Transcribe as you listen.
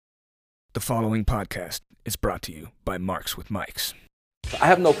The following podcast is brought to you by Marks with Mikes. I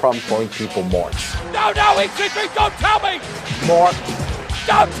have no problem calling people Marks. No, EC3, don't tell me! Mark.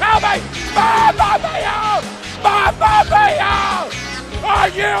 Don't tell me! Mamma mia! Mamma mia! Are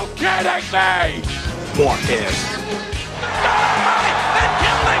you kidding me? Marquez.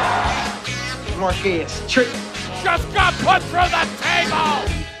 Marquez, trick. Just got put through the table!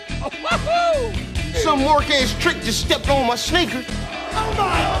 Woohoo! Some Marquez trick just stepped on my sneaker. Oh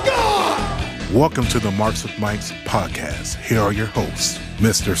my God! Welcome to the Marks with Mikes podcast. Here are your hosts,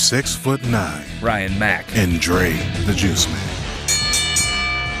 Mr. 6'9", Ryan Mack. and Dre, the Juice Man.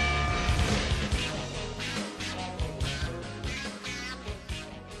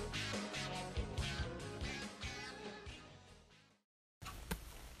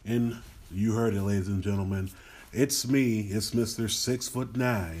 And you heard it, ladies and gentlemen. It's me. It's Mr.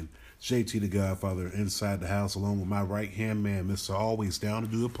 6'9", JT the Godfather, inside the house, along with my right-hand man, Mr. Always Down to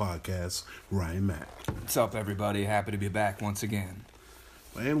Do a Podcast, Ryan Mack. What's up, everybody? Happy to be back once again.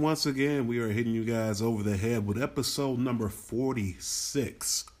 And once again, we are hitting you guys over the head with episode number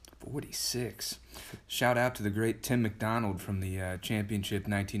 46. 46. Shout out to the great Tim McDonald from the championship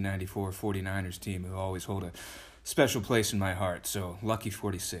 1994 49ers team, who always hold a special place in my heart. So, lucky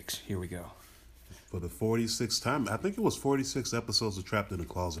 46. Here we go. For the 46th time. I think it was 46 episodes of Trapped in the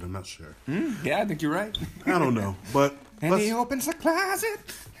Closet. I'm not sure. Yeah, I think you're right. I don't know. But And he opens the closet.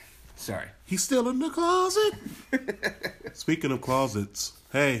 Sorry. he's still in the closet. Speaking of closets,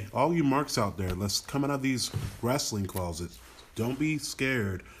 hey, all you marks out there, let's come out of these wrestling closets. Don't be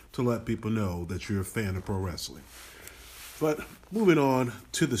scared to let people know that you're a fan of pro wrestling. But moving on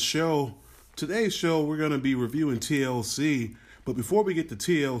to the show. Today's show, we're going to be reviewing TLC. But before we get to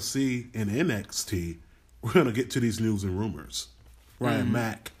TLC and NXT, we're going to get to these news and rumors. Ryan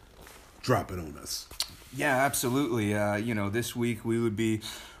Mack, drop it on us. Yeah, absolutely. This week we would be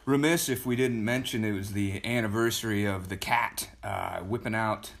remiss if we didn't mention it was the anniversary of the cat, whipping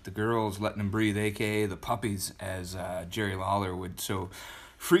out the girls, letting them breathe, a.k.a. the puppies, as Jerry Lawler would so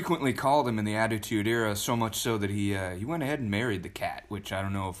frequently call them in the Attitude Era, so much so that he went ahead and married the cat, which I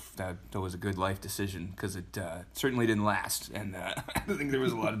don't know if that was a good life decision, because it certainly didn't last, and I think there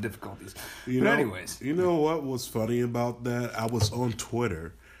was a lot of difficulties. Anyways. You know what was funny about that? I was on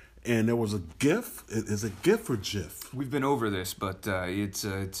Twitter, and there was a GIF. Is it GIF or GIF? We've been over this, but it's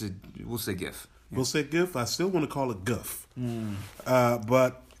a we'll say GIF. We'll say GIF. I still want to call it GIF.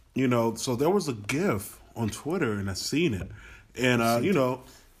 But, so there was a GIF on Twitter, and I seen it. And, I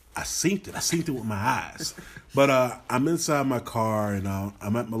seen it. I seen it with my eyes. But I'm inside my car, and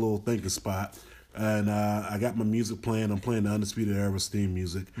I'm at my little thinking spot. And I got my music playing. I'm playing the Undisputed Era's theme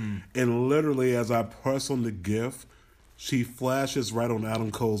music. And literally, as I press on the GIF, she flashes right on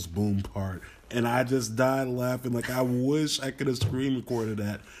Adam Cole's boom part. And I just died laughing. Like, I wish I could have screen recorded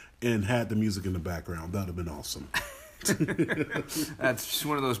that and had the music in the background. That would have been awesome. That's just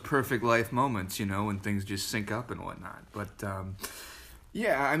one of those perfect life moments, when things just sync up and whatnot. But,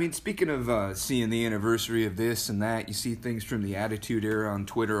 speaking of seeing the anniversary of this and that, you see things from the Attitude Era on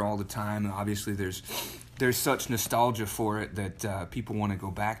Twitter all the time. And obviously, there's such nostalgia for it that people want to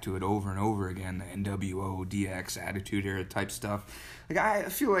go back to it over and over again, the NWO, DX, Attitude Era type stuff. Like, I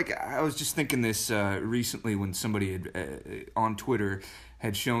feel like I was just thinking this recently when somebody had, on Twitter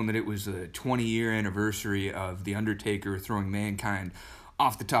had shown that it was a 20-year anniversary of The Undertaker throwing Mankind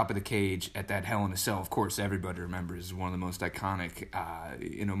off the top of the cage at that Hell in a Cell. Of course, everybody remembers one of the most iconic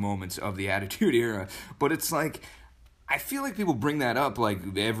moments of the Attitude Era. But it's like, I feel like people bring that up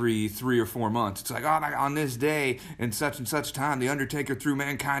like every 3 or 4 months. It's like, oh my God, on this day and such time, The Undertaker threw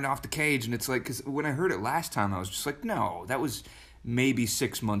Mankind off the cage. And it's like, because when I heard it last time, I was just like, no, that was maybe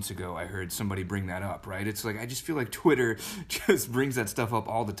 6 months ago I heard somebody bring that up, right? It's like, I just feel like Twitter just brings that stuff up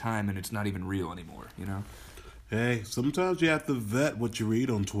all the time, and it's not even real anymore, Hey, sometimes you have to vet what you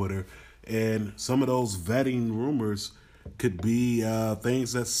read on Twitter, and some of those vetting rumors could be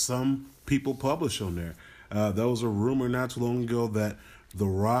things that some people publish on there. There was a rumor not too long ago that The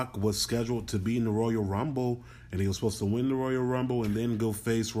Rock was scheduled to be in the Royal Rumble, and he was supposed to win the Royal Rumble and then go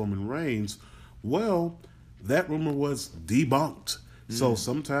face Roman Reigns. Well, that rumor was debunked. So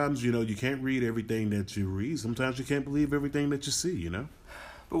sometimes, you can't read everything that you read. Sometimes you can't believe everything that you see, But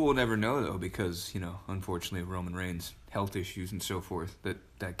we'll never know, though, because, unfortunately, Roman Reigns, health issues and so forth,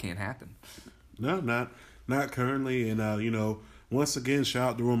 that can't happen. No, not currently. And, once again, shout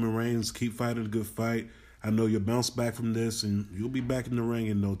out to Roman Reigns. Keep fighting a good fight. I know you'll bounce back from this, and you'll be back in the ring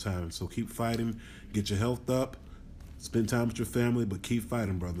in no time. So keep fighting. Get your health up. Spend time with your family, but keep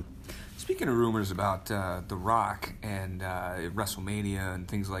fighting, brother. Speaking of rumors about The Rock and WrestleMania and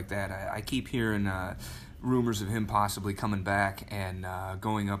things like that, I keep hearing rumors of him possibly coming back and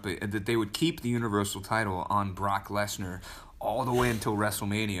going up, that they would keep the Universal title on Brock Lesnar all the way until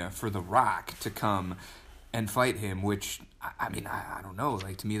WrestleMania for The Rock to come and fight him, which, I mean, I don't know.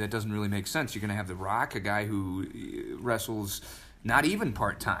 Like, to me, that doesn't really make sense. You're going to have The Rock, a guy who wrestles not even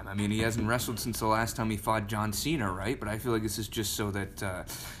part-time. I mean, he hasn't wrestled since the last time he fought John Cena, right? But I feel like this is just so that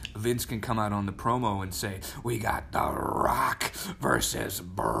Vince can come out on the promo and say, we got The Rock versus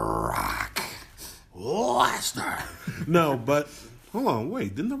Brock Lesnar. No, but hold on,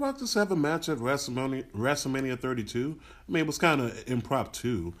 wait. Didn't The Rock just have a match at WrestleMania 32? I mean, it was kind of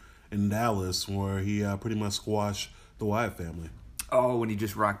impromptu in Dallas where he pretty much squashed the Wyatt family. Oh, when he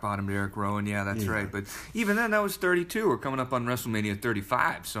just rock-bottomed Eric Rowan. Yeah, that's right. But even then, that was 32. We're coming up on WrestleMania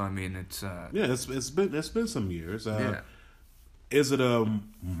 35. So, I mean, it's... it's been some years. Is it a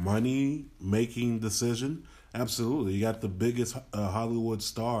money-making decision? Absolutely. You got the biggest Hollywood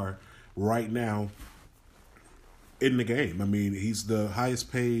star right now in the game. I mean, he's the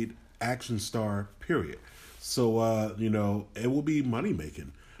highest-paid action star, period. So, it will be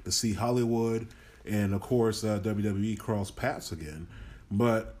money-making to see Hollywood and, of course, WWE cross paths again.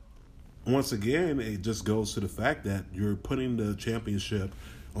 But once again, it just goes to the fact that you're putting the championship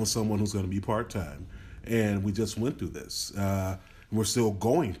on someone who's going to be part-time. And we just went through this. We're still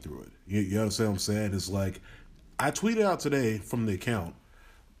going through it. You understand what I'm saying? It's like, I tweeted out today from the account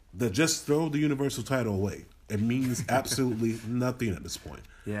that just throw the Universal title away. It means absolutely nothing at this point.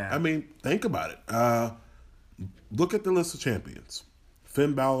 Yeah. I mean, think about it. Look at the list of champions.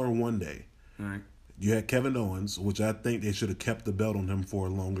 Finn Balor one day. All right. You had Kevin Owens, which I think they should have kept the belt on him for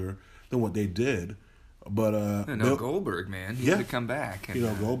longer than what they did. But Goldberg, man, he had to come back.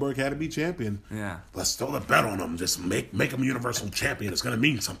 And, Goldberg had to be champion. Yeah, let's throw the belt on him. Just make him Universal champion. It's gonna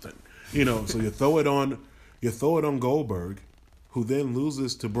mean something. So you throw it on Goldberg, who then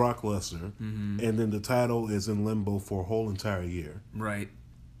loses to Brock Lesnar, and then the title is in limbo for a whole entire year. Right.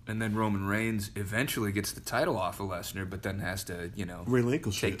 And then Roman Reigns eventually gets the title off of Lesnar, but then has to,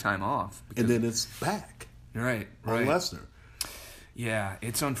 relinquish take time off. And then it's back. Right. On Lesnar. Yeah,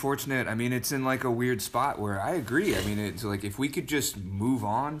 it's unfortunate. I mean, it's in like a weird spot where I agree. I mean, it's like if we could just move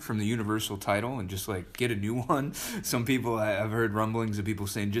on from the Universal title and just like get a new one. Some people, I've heard rumblings of people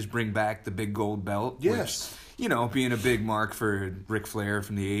saying just bring back the big gold belt. Yes. Which, being a big mark for Ric Flair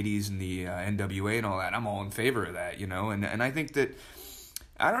from the 80s and the NWA and all that, I'm all in favor of that, And I think that,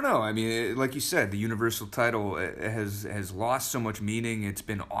 I don't know. I mean, like you said, the Universal title has lost so much meaning. It's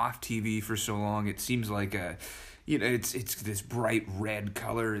been off TV for so long. It seems like it's this bright red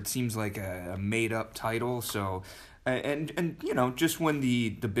color. It seems like a made up title. So, and just when the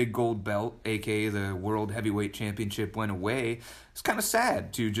big gold belt, aka the World Heavyweight Championship, went away, it's kind of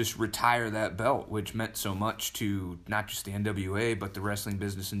sad to just retire that belt, which meant so much to not just the NWA but the wrestling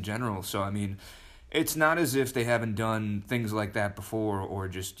business in general. So, I mean, it's not as if they haven't done things like that before or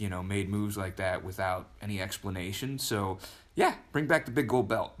just, made moves like that without any explanation. So, yeah, bring back the big gold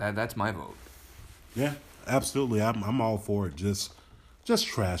belt. That's my vote. Yeah, absolutely. I'm all for it. Just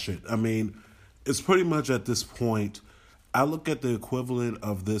trash it. I mean, it's pretty much at this point, I look at the equivalent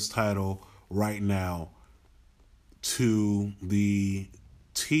of this title right now to the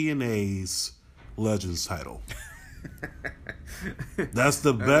TNA's Legends title. That's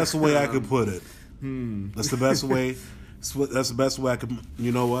the best way I could put it. That's the best way. That's the best way I could.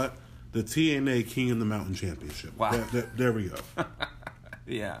 You know what? The TNA King of the Mountain Championship. Wow. There we go.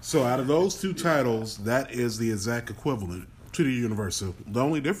 Yeah. So out of those two titles, that is the exact equivalent to the Universal. The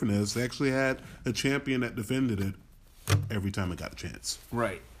only difference is they actually had a champion that defended it every time it got a chance.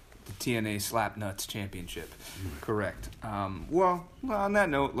 Right. The TNA Slapnuts Championship. Correct. Well, on that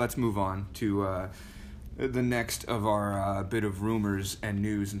note, let's move on to the next of our bit of rumors and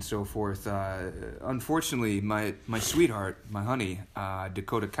news and so forth. Unfortunately, my sweetheart, my honey,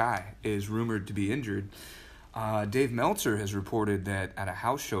 Dakota Kai, is rumored to be injured. Dave Meltzer has reported that at a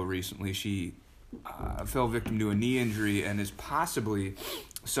house show recently, she fell victim to a knee injury and has possibly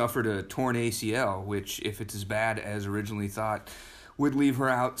suffered a torn ACL, which, if it's as bad as originally thought, would leave her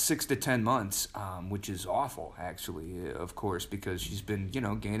out 6 to 10 months, which is awful, actually, of course, because she's been,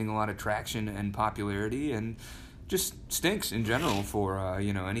 gaining a lot of traction and popularity and just stinks in general for,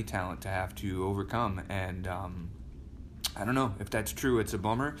 any talent to have to overcome. And I don't know if that's true. It's a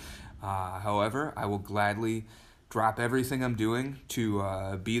bummer. However, I will gladly drop everything I'm doing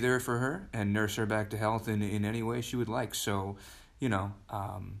to be there for her and nurse her back to health in any way she would like. So,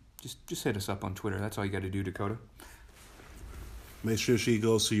 just hit us up on Twitter. That's all you got to do, Dakota. Make sure she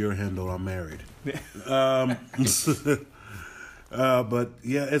goes to your handle. I'm married. But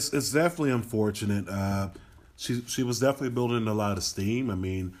yeah, it's definitely unfortunate. She was definitely building a lot of steam. I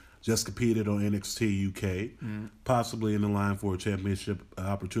mean, just competed on NXT UK, possibly in the line for a championship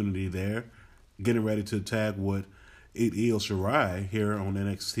opportunity there. Getting ready to tag with Io Shirai here on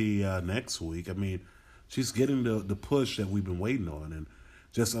NXT next week. I mean, she's getting the push that we've been waiting on, and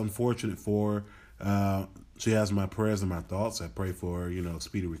just unfortunate for her. She has my prayers and my thoughts. I pray for her,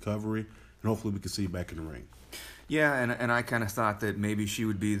 speedy recovery, and hopefully we can see her back in the ring. Yeah, and I kind of thought that maybe she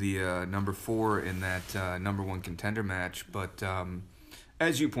would be the number 4 in that number 1 contender match, but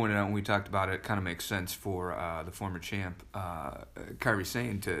as you pointed out when we talked about it, it kind of makes sense for the former champ, Kairi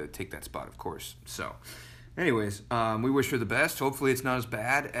Sane, to take that spot, of course. So, anyways, we wish her the best. Hopefully it's not as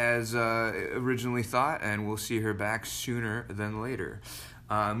bad as originally thought, and we'll see her back sooner than later.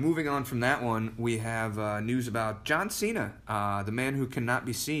 Moving on from that one, we have news about John Cena, the man who cannot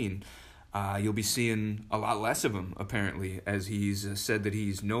be seen. You'll be seeing a lot less of him, apparently, as he's said that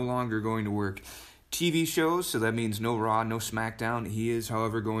he's no longer going to work TV shows, so that means no Raw, no SmackDown. He is,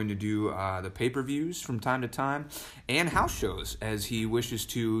 however, going to do the pay-per-views from time to time and house shows, as he wishes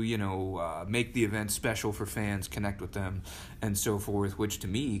to, make the event special for fans, connect with them, and so forth, which to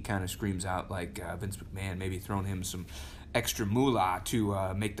me kind of screams out like Vince McMahon maybe throwing him some extra moolah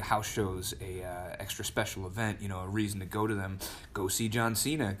to make the house shows a extra special event, a reason to go to them. Go see John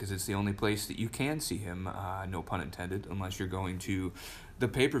Cena, because it's the only place that you can see him, no pun intended, unless you're going to the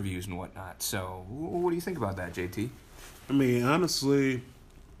pay-per-views and whatnot. So what do you think about that, JT? I mean, honestly,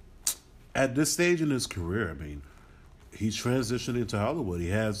 at this stage in his career, he's transitioning to Hollywood. He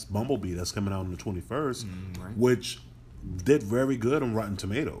has Bumblebee that's coming out on the 21st, right. which did very good on Rotten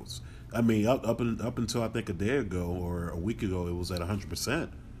Tomatoes. Up until I think a day ago or a week ago, it was at 100%.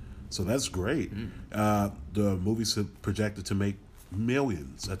 So that's great. The movie's projected to make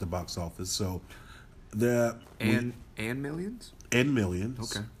millions at the box office. So and millions? And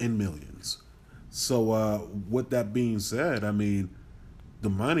millions. Okay. And millions. So with that being said, the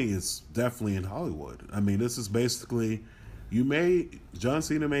money is definitely in Hollywood. This is basically, John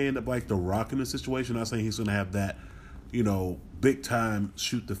Cena may end up like The Rock in the situation. I'm not saying he's going to have that, big time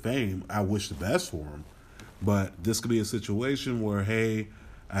shoot to fame. I wish the best for him. But this could be a situation where, hey,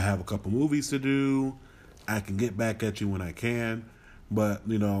 I have a couple movies to do. I can get back at you when I can. But,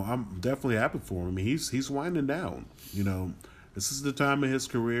 I'm definitely happy for him. He's winding down. This is the time of his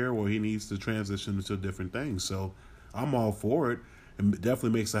career where he needs to transition into different things. So I'm all for it. And it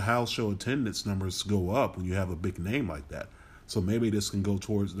definitely makes the house show attendance numbers go up when you have a big name like that. So maybe this can go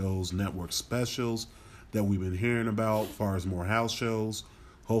towards those network specials that we've been hearing about as far as more house shows.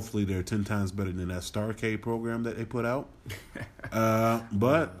 Hopefully they're 10 times better than that Starrcade program that they put out.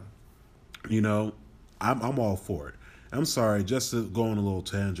 But, I'm all for it. I'm sorry, just to go on a little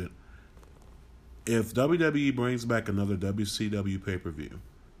tangent. If WWE brings back another WCW pay-per-view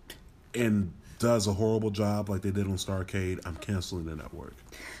and does a horrible job like they did on Starrcade, I'm canceling the network.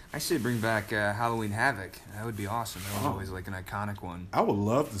 I say bring back Halloween Havoc. That would be awesome. That was always like an iconic one. I would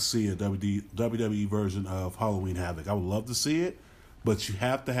love to see a WWE version of Halloween Havoc. I would love to see it, but you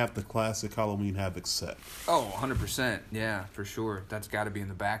have to have the classic Halloween Havoc set. Oh, 100%. Yeah, for sure. That's got to be in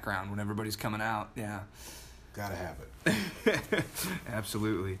the background when everybody's coming out. Yeah. Gotta have it.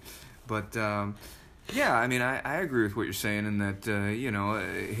 Absolutely. But, yeah, I agree with what you're saying in that,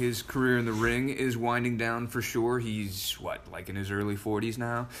 his career in the ring is winding down for sure. He's, in his early 40s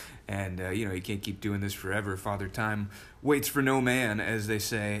now? And, he can't keep doing this forever. Father Time waits for no man, as they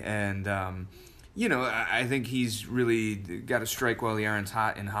say. And, I think he's really got to strike while the iron's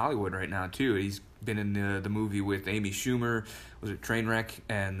hot in Hollywood right now, too. He's been in the movie with Amy Schumer, was it Trainwreck?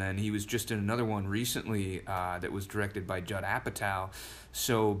 And then he was just in another one recently that was directed by Judd Apatow.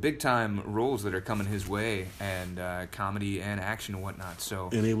 So big-time roles that are coming his way, and comedy and action and whatnot. So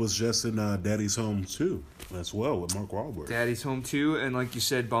and he was just in Daddy's Home 2 as well with Mark Wahlberg. Daddy's Home 2, and like you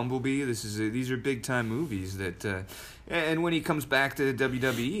said, Bumblebee. These are big-time movies that... and when he comes back to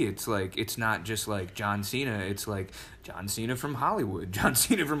WWE, it's like it's not just like John Cena. It's like John Cena from Hollywood, John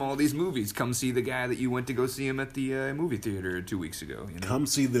Cena from all these movies. Come see the guy that you went to go see him at the movie theater 2 weeks ago. Come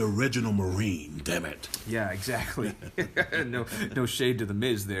see the original Marine, damn it. Yeah, exactly. No shade to the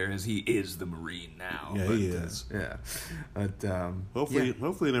Miz there, as he is the Marine now. Yeah, he is. Yeah, but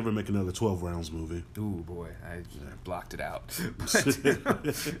hopefully, never make another 12 Rounds movie. Ooh boy, I blocked it out.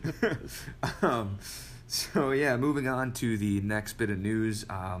 So yeah, moving on to the next bit of news.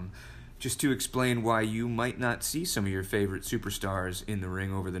 Just to explain why you might not see some of your favorite superstars in the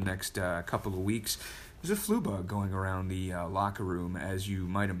ring over the next couple of weeks. There's a flu bug going around the locker room, as you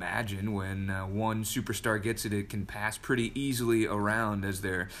might imagine. When one superstar gets it, it can pass pretty easily around as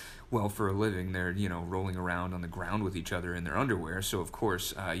they're, well, for a living, they're, rolling around on the ground with each other in their underwear. So, of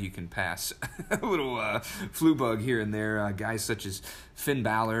course, you can pass a little flu bug here and there. Guys such as Finn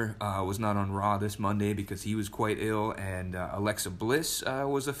Balor was not on Raw this Monday because he was quite ill, and Alexa Bliss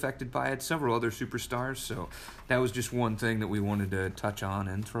was affected by it, several other superstars. So that was just one thing that we wanted to touch on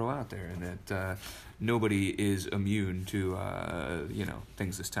and throw out there, and that nobody is immune to,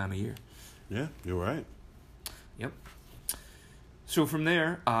 things this time of year. Yeah, you're right. Yep. So from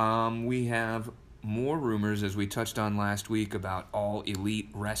there, we have more rumors, as we touched on last week, about All Elite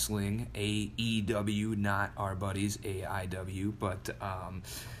Wrestling, AEW, not our buddies, AIW, but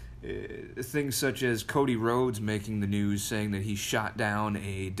things such as Cody Rhodes making the news, saying that he shot down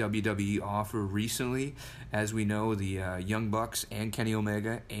a WWE offer recently. As we know, the Young Bucks and Kenny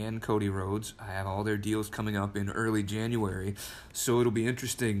Omega and Cody Rhodes have all their deals coming up in early January, so it'll be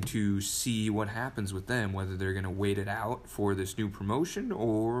interesting to see what happens with them, whether they're going to wait it out for this new promotion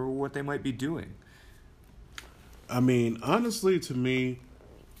or what they might be doing. I mean, honestly, to me,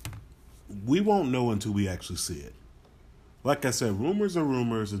 we won't know until we actually see it. Like I said, rumors are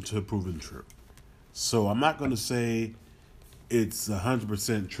rumors until proven true. So I'm not going to say it's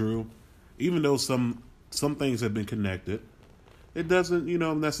 100% true. Even though some things have been connected, it doesn't,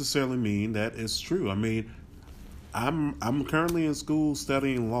 necessarily mean that it's true. I mean, I'm currently in school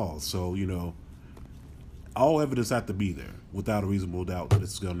studying law, so, all evidence has to be there without a reasonable doubt that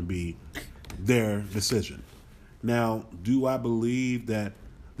it's going to be their decision. Now, do I believe that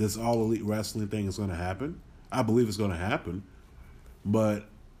this All Elite Wrestling thing is going to happen? I believe it's going to happen, but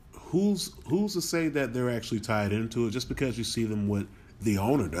who's to say that they're actually tied into it? Just because you see them with the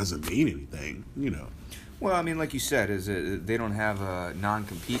owner doesn't mean anything, Well, I mean, like you said, they don't have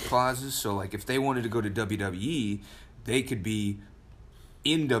non-compete clauses, so like if they wanted to go to WWE, they could be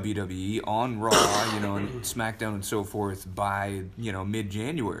in WWE on Raw, and SmackDown and so forth by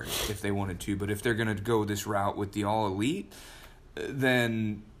mid-January if they wanted to. But if they're going to go this route with the All Elite,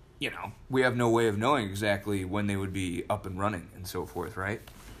 then we have no way of knowing exactly when they would be up and running and so forth, right?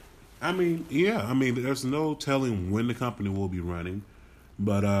 I mean, yeah. I mean, there's no telling when the company will be running.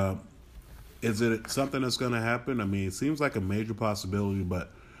 But is it something that's going to happen? I mean, it seems like a major possibility,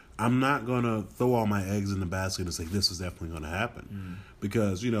 but I'm not going to throw all my eggs in the basket and say this is definitely going to happen.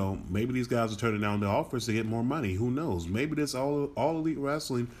 Because, maybe these guys are turning down the offers to get more money. Who knows? Maybe this all Elite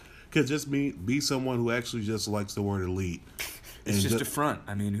Wrestling could just be someone who actually just likes the word elite. It's just a front.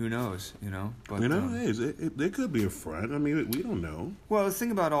 I mean, who knows, But, it could be a front. I mean, we don't know. Well, the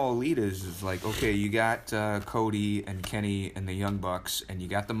thing about All Elite is like, okay, you got Cody and Kenny and the Young Bucks, and you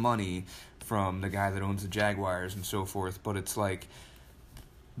got the money from the guy that owns the Jaguars and so forth, but it's like,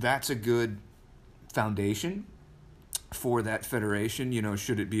 that's a good foundation for that federation,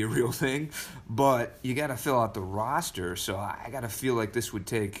 should it be a real thing, but you got to fill out the roster, so I got to feel like this would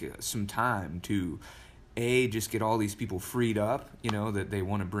take some time to just get all these people freed up, that they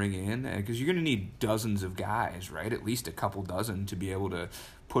want to bring in, because you're going to need dozens of guys, right? At least a couple dozen to be able to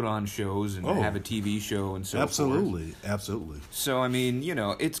put on shows and have a TV show and so forth. Absolutely. So, I mean,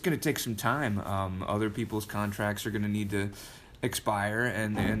 it's going to take some time. Other people's contracts are going to need to expire,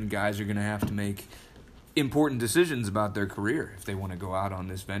 and guys are going to have to make important decisions about their career if they want to go out on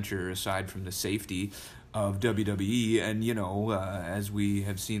this venture, aside from the safety of WWE. And, as we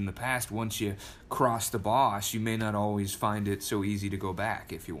have seen in the past, once you cross the boss, you may not always find it so easy to go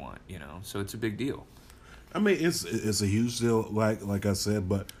back if you want, so it's a big deal. I mean, it's a huge deal, like I said,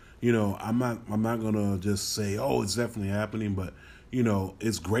 but, I'm not going to just say, oh, it's definitely happening, but,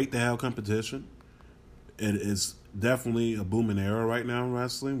 it's great to have competition. It is definitely a booming era right now in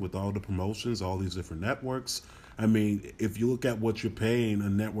wrestling with all the promotions, all these different networks. I mean, if you look at what you're paying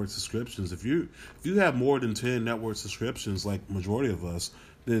on network subscriptions, if you have more than 10 network subscriptions, like majority of us,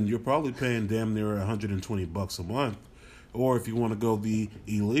 then you're probably paying damn near $120 a month. Or if you want to go the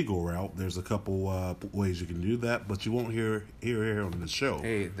illegal route, there's a couple ways you can do that, but you won't hear on the show.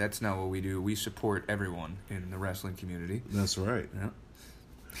 Hey, that's not what we do. We support everyone in the wrestling community. That's right. Yeah.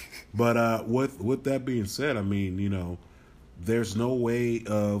 But with that being said, I mean, there's no way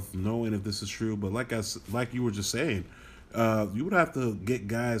of knowing if this is true. But like you were just saying, you would have to get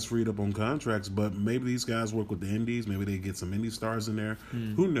guys freed up on contracts. But maybe these guys work with the indies. Maybe they get some indie stars in there.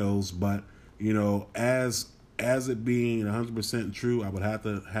 Who knows? But as it being 100% true, I would have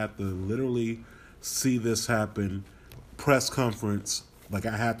to literally see this happen. Press conference, like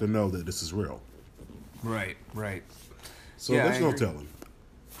I have to know that this is real. Right. So there's no telling.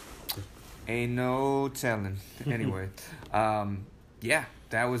 Ain't no telling. Anyway,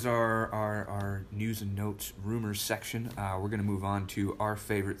 that was our news and notes rumors section. We're going to move on to our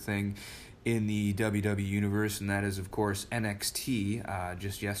favorite thing in the WWE universe, and that is, of course, NXT.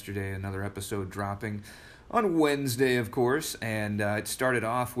 Just yesterday, another episode dropping on Wednesday, of course, and it started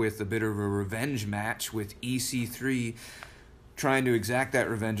off with a bit of a revenge match with EC3 trying to exact that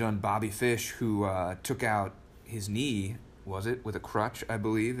revenge on Bobby Fish, who took out his knee, was it, with a crutch, I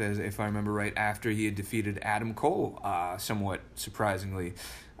believe, as if I remember right, after he had defeated Adam Cole, somewhat surprisingly.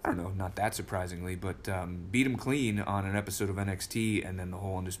 I don't know, not that surprisingly, but beat him clean on an episode of NXT, and then the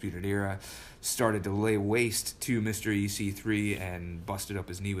whole Undisputed Era started to lay waste to Mr. EC3 and busted up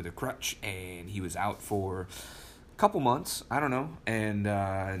his knee with a crutch, and he was out for a couple months, I don't know, and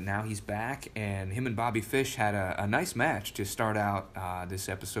now he's back, and him and Bobby Fish had a nice match to start out this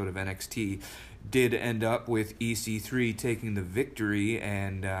episode of NXT. Did end up with EC3 taking the victory,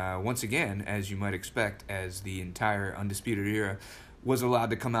 and once again, as you might expect, as the entire Undisputed Era was allowed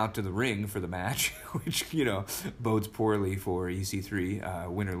to come out to the ring for the match, which, bodes poorly for EC3,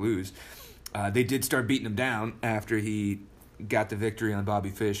 win or lose. They did start beating him down after he got the victory on Bobby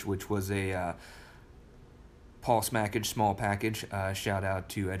Fish, which was a Paul Smackage small package. Shout out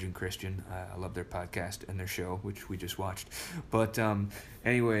to Edge and Christian. I love their podcast and their show, which we just watched. But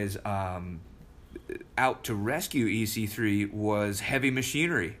anyways, out to rescue EC3 was Heavy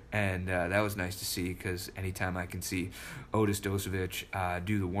Machinery, and that was nice to see, because anytime I can see Otis Dosovich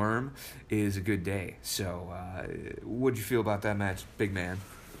do the worm is a good day. So what'd you feel about that match, big man?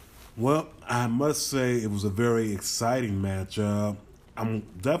 Well, I must say it was a very exciting match. I'm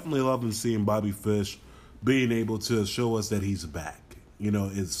definitely loving seeing Bobby Fish being able to show us that he's back.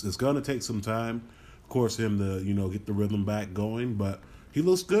 It's going to take some time, of course, him to get the rhythm back going, but he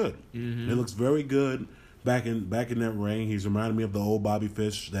looks good. Mm-hmm. He looks very good back in that ring. He's reminding me of the old Bobby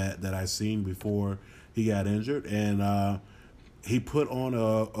Fish that I seen before he got injured, and he put on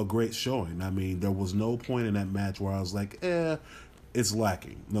a great showing. I mean, there was no point in that match where I was like, it's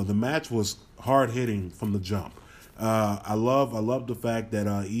lacking. No, the match was hard hitting from the jump. I love the fact that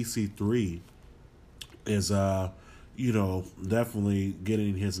EC3 is definitely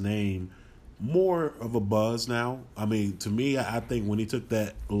getting his name more of a buzz now. I mean, to me, I think when he took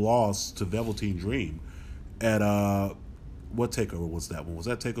that loss to Velveteen Dream at what TakeOver was that one? Was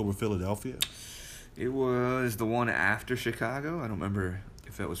that TakeOver Philadelphia? It was the one after Chicago. I don't remember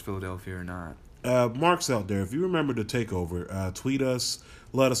if that was Philadelphia or not. Mark's out there. If you remember the TakeOver, tweet us,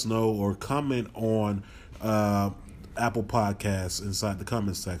 let us know, or comment on Apple Podcasts inside the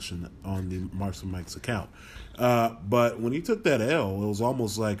comment section on the Marks and Mike's account. But when he took that L, it was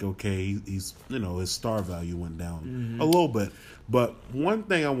almost like, okay, he's his star value went down a little bit. But one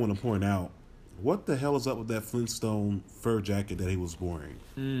thing I want to point out, what the hell is up with that Flintstone fur jacket that he was wearing?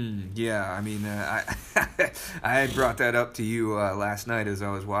 Yeah, I mean, I had brought that up to you last night as I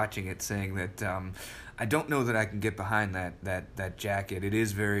was watching it, saying that I don't know that I can get behind that jacket. It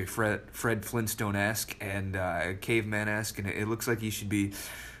is very Fred Flintstone-esque and caveman-esque, and it looks like he should be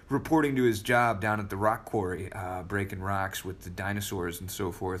reporting to his job down at the rock quarry, breaking rocks with the dinosaurs and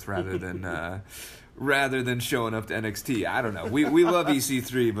so forth, rather than showing up to NXT. I don't know. We love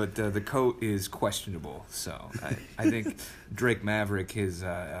EC3, but the coat is questionable. So I think Drake Maverick, his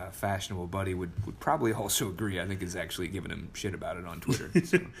fashionable buddy, would probably also agree. I think he's actually giving him shit about it on Twitter.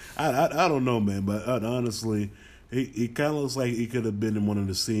 So. I don't know, man, but honestly, he kind of looks like he could have been in one of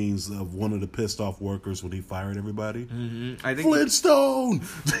the scenes of one of the pissed off workers when he fired everybody. Mm-hmm. I think Flintstone!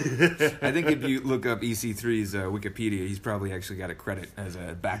 I think if you look up EC3's Wikipedia, he's probably actually got a credit as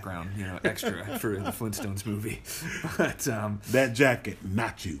a background, extra for the Flintstones movie. But that jacket,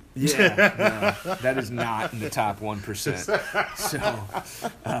 not you. Yeah, no, that is not in the top 1%. So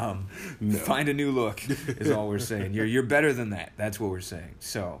find a new look is all we're saying. You're better than that. That's what we're saying.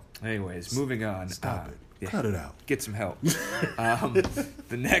 So, anyways, moving on. Stop it. Yeah, cut it out. Get some help. The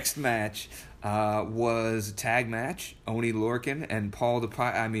next match was a tag match. Oney Lorcan and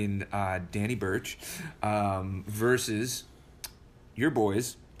Danny Burch versus your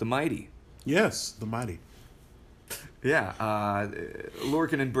boys, the Mighty. Yes, the Mighty. Yeah,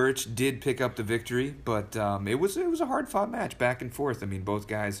 Lorcan and Burch did pick up the victory, but it was a hard-fought match, back and forth. I mean, both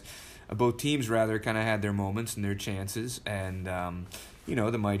teams kind of had their moments and their chances, and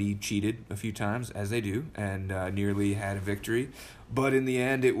the Mighty cheated a few times, as they do, and nearly had a victory. But in the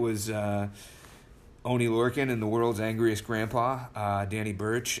end, it was Oney Lorcan and the world's angriest grandpa, Danny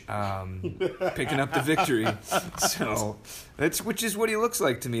Burch, picking up the victory. So which is what he looks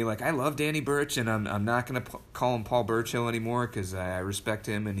like to me. Like, I love Danny Burch, and I'm not going to call him Paul Burchill anymore, because I respect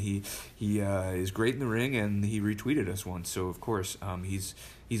him, and he is great in the ring, and he retweeted us once. So of course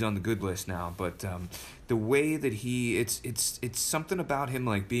he's on the good list now. But the way that it's something about him,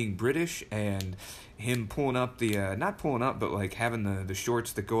 like being British and him pulling up the not pulling up, but like having the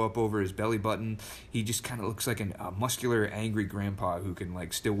shorts that go up over his belly button. He just kind of looks like a muscular, angry grandpa who can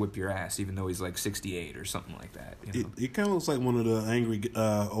like still whip your ass even though he's like 68 or something like that. You know? It kind of looks like one of the angry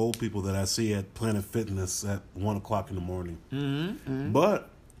old people that I see at Planet Fitness at 1:00 in the morning. Mm-hmm. But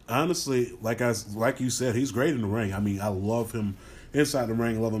honestly, like you said, he's great in the ring. I mean, I love him inside the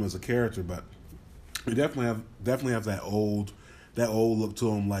ring. I love him as a character, but he definitely have that old look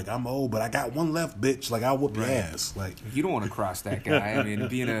to him. Like, I'm old, but I got one left, bitch. Like, I'll whoop your ass. Like, you don't want to cross that guy. I mean,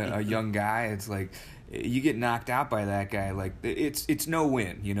 being a young guy, it's like you get knocked out by that guy. Like, it's no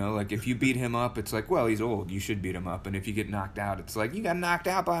win. You know, like if you beat him up, it's like, well, he's old. You should beat him up. And if you get knocked out, it's like you got knocked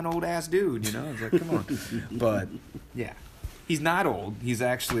out by an old ass dude. You know, it's like, come on. But yeah, he's not old. He's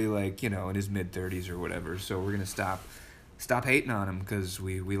actually like, you know, in his mid-30s or whatever. So we're gonna stop hating on him because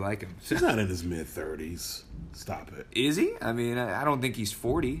we like him. He's not in his mid-30s. Stop it. Is he? I mean, I don't think he's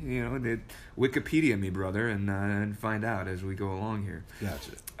 40. You know, Wikipedia me, brother, and find out as we go along here.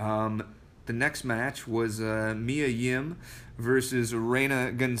 Gotcha. The next match was Mia Yim versus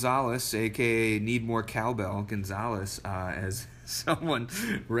Reina Gonzalez, a.k.a. Need More Cowbell Gonzalez, as someone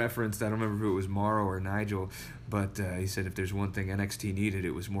referenced. I don't remember if it was Mauro or Nigel, but he said if there's one thing NXT needed,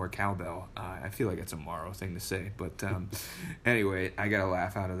 it was more cowbell. I feel like it's a Mauro thing to say, but anyway, I got a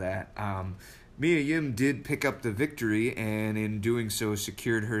laugh out of that. Mia Yim did pick up the victory, and in doing so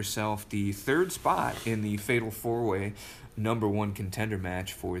secured herself the third spot in the Fatal 4-Way #1 contender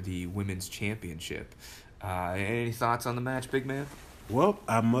match for the Women's Championship. Any thoughts on the match, big man? Well,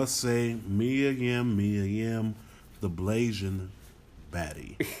 I must say, Mia Yim, the Blasian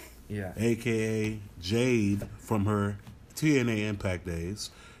baddie. Yeah. A.K.A. Jade from her TNA Impact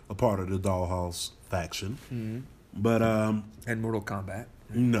days, a part of the Dollhouse faction. Mm-hmm. But, and Mortal Kombat.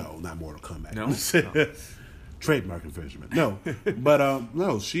 No, not Mortal Kombat. No? Trademark infringement. No. But,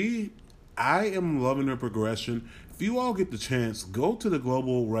 no, I am loving her progression. If you all get the chance, go to the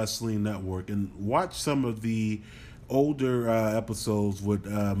Global Wrestling Network and watch some of the older episodes with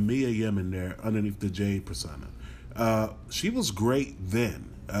Mia Yim in there underneath the Jade persona. She was great then.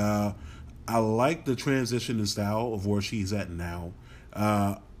 I like the transition in style of where she's at now.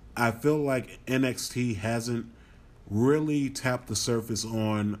 I feel like NXT hasn't really tapped the surface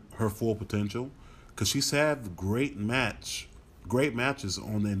on her full potential because she's had great matches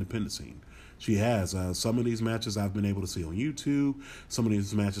on the independent scene. She has. Some of these matches I've been able to see on YouTube. Some of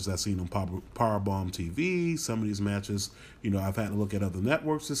these matches I've seen on Powerbomb TV. Some of these matches, I've had to look at other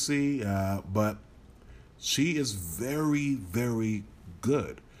networks to see. But she is very, very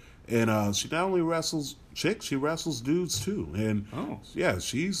good. And she not only wrestles chicks, she wrestles dudes too. And yeah,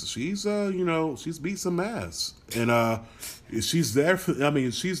 she's beat some ass. And she's there.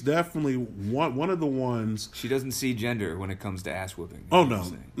 She's definitely one of the ones. She doesn't see gender when it comes to ass whooping. Oh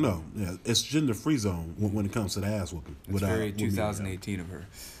no, yeah, it's gender free zone when it comes to the ass whooping. It's very 2018 of her.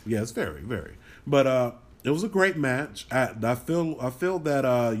 Yeah, it's very, very. But it was a great match. I feel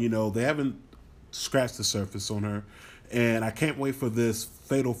that they haven't scratched the surface on her. And I can't wait for this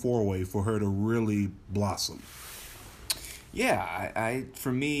Fatal 4-Way for her to really blossom. Yeah,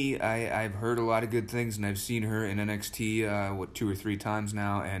 I've heard a lot of good things, and I've seen her in NXT 2 or 3 times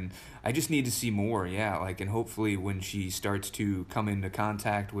now, and I just need to see more. Yeah, and hopefully when she starts to come into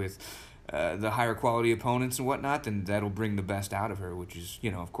contact with the higher quality opponents and whatnot, then that'll bring the best out of her, which is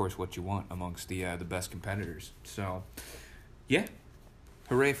of course what you want amongst the best competitors. So, yeah,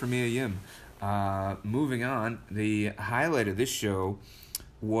 hooray for Mia Yim. Moving on, the highlight of this show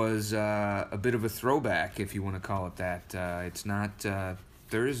was a bit of a throwback, if you want to call it that. It's not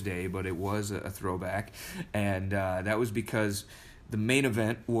Thursday, but it was a throwback, and that was because the main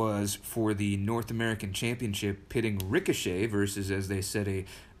event was for the North American Championship, pitting Ricochet versus, as they said, a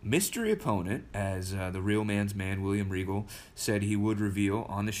mystery opponent, as the real man's man, William Regal, said he would reveal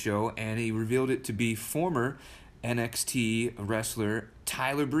on the show, and he revealed it to be former NXT wrestler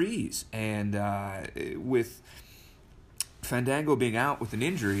Tyler Breeze. And with Fandango being out with an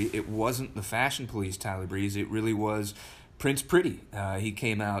injury, it wasn't the Fashion Police Tyler Breeze, it really was Prince Pretty. He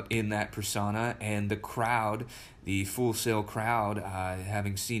came out in that persona, and the crowd, the Full Sail crowd,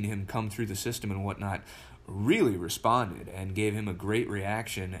 having seen him come through the system and whatnot, really responded and gave him a great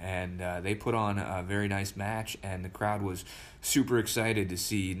reaction, and they put on a very nice match, and the crowd was super excited to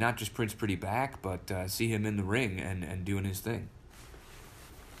see not just Prince Pretty back, but see him in the ring and doing his thing.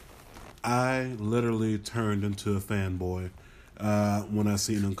 I literally turned into a fanboy when I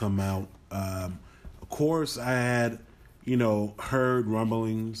seen him come out. Of course, I had, heard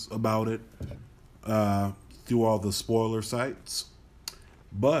rumblings about it through all the spoiler sites,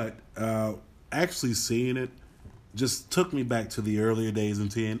 but actually seeing it just took me back to the earlier days in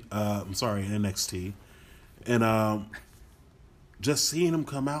NXT. And just seeing him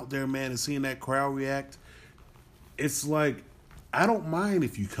come out there, man, and seeing that crowd react, it's like, I don't mind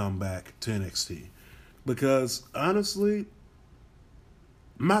if you come back to NXT. Because, honestly,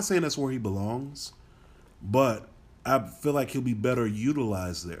 I'm not saying that's where he belongs, but I feel like he'll be better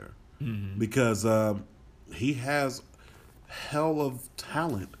utilized there. Mm-hmm. Because he has hell of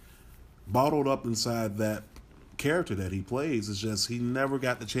talent bottled up inside that character that he plays. It's just he never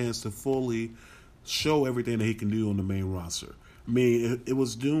got the chance to fully show everything that he can do on the main roster. I mean, it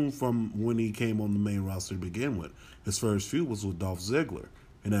was doomed from when he came on the main roster to begin with. His first feud was with Dolph Ziggler,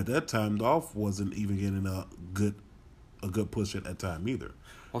 and at that time, Dolph wasn't even getting a good push at that time either.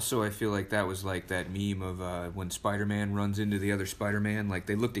 Also, I feel like that was like that meme of when Spider-Man runs into the other Spider-Man. Like,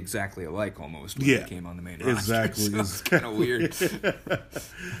 they looked exactly alike almost when they came on the main roster. Exactly. So it's kind of weird.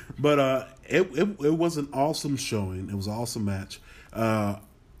 But it was an awesome showing. It was an awesome match. I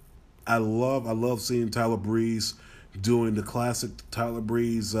love seeing Tyler Breeze doing the classic Tyler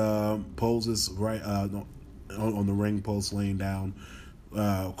Breeze poses right on the ring post, laying down.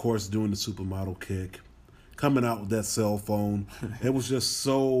 Of course, doing the supermodel kick. Coming out with that cell phone. It was just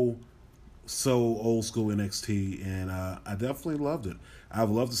so old school NXT, and I definitely loved it. I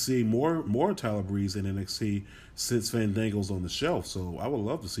would love to see more Tyler Breeze in NXT since Fandango's on the shelf, so I would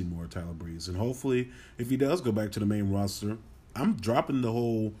love to see more Tyler Breeze. And hopefully, if he does go back to the main roster, I'm dropping the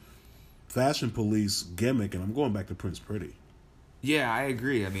whole Fashion Police gimmick, and I'm going back to Prince Pretty. Yeah, I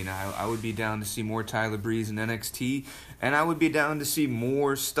agree. I mean, I would be down to see more Tyler Breeze in NXT, and I would be down to see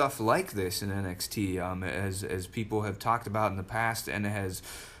more stuff like this in NXT, as people have talked about in the past, and has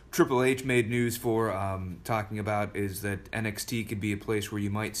Triple H made news for talking about, is that NXT could be a place where you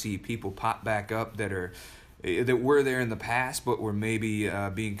might see people pop back up that were there in the past, but were maybe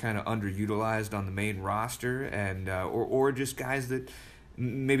being kind of underutilized on the main roster, and or just guys that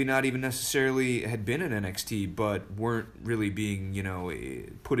maybe not even necessarily had been in NXT, but weren't really being,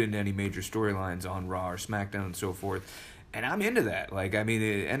 put into any major storylines on Raw or SmackDown and so forth. And I'm into that. Like, I mean,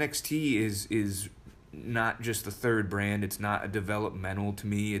 NXT is not just the third brand. It's not a developmental to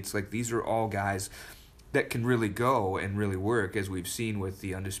me. It's like these are all guys that can really go and really work, as we've seen with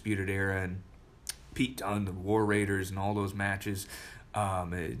the Undisputed Era and Pete Dunne, the War Raiders, and all those matches.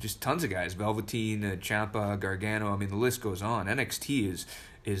 Just tons of guys, Velveteen, Ciampa, Gargano. I mean, the list goes on. NXT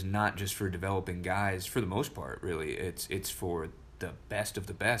is not just for developing guys for the most part, really. It's for the best of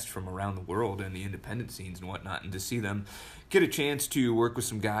the best from around the world and the independent scenes and whatnot, and to see them get a chance to work with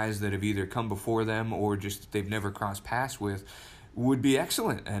some guys that have either come before them or just they've never crossed paths with would be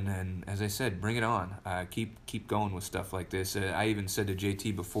excellent. And as I said, bring it on. Keep going with stuff like this. I even said to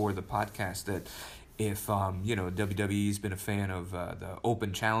JT before the podcast that if WWE's been a fan of the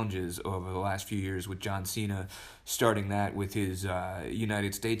open challenges over the last few years, with John Cena starting that with his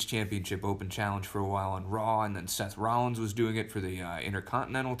United States Championship Open Challenge for a while on Raw, and then Seth Rollins was doing it for the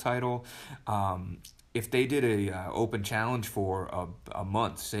Intercontinental title. If they did a open challenge for a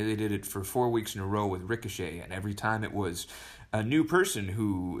month, say they did it for 4 weeks in a row with Ricochet, and every time it was a new person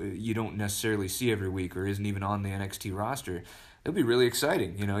who you don't necessarily see every week or isn't even on the NXT roster, it'll be really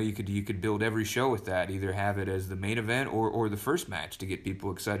exciting. You could build every show with that. Either have it as the main event or the first match to get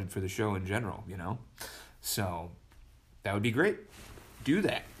people excited for the show in general. So that would be great. Do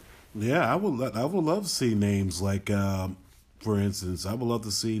that. Yeah, I would love to see names like, for instance, I would love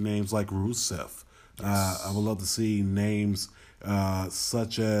to see names like Rusev. Yes. I would love to see names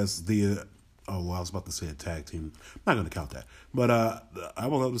such as I was about to say a tag team. I'm not going to count that. But I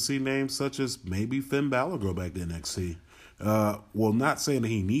would love to see names such as maybe Finn Balor go back to NXT. Well, not saying that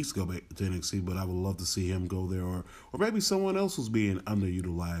he needs to go back to NXT, but I would love to see him go there, or maybe someone else who's being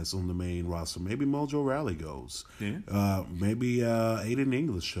underutilized on the main roster. Maybe Mojo Rawley goes. Yeah. Maybe Aiden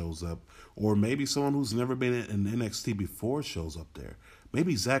English shows up, or maybe someone who's never been in NXT before shows up there.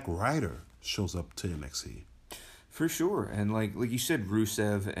 Maybe Zack Ryder shows up to NXT. For sure. And like you said,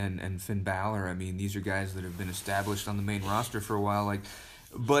 Rusev and Finn Balor, I mean, these are guys that have been established on the main roster for a while.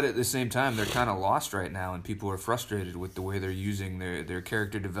 But at the same time, they're kind of lost right now, and people are frustrated with the way they're using their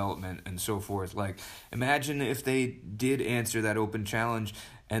character development and so forth. Like, imagine if they did answer that open challenge,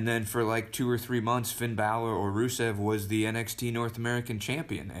 and then for 2 or 3 months, Finn Balor or Rusev was the NXT North American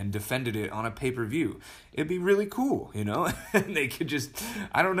champion and defended it on a pay-per-view. It'd be really cool, And they could just,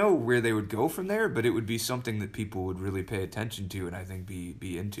 I don't know where they would go from there, but it would be something that people would really pay attention to and I think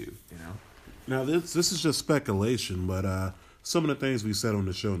be into, Now, this is just speculation, but some of the things we said on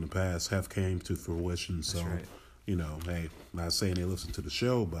the show in the past have came to fruition. So, right. Hey, not saying they listened to the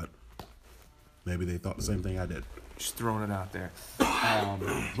show, but maybe they thought the same thing I did. Just throwing it out there.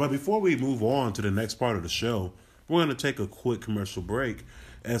 But before we move on to the next part of the show, we're going to take a quick commercial break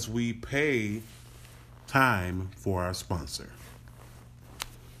as we pay time for our sponsor.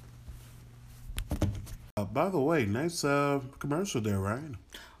 By the way, nice commercial there, Ryan.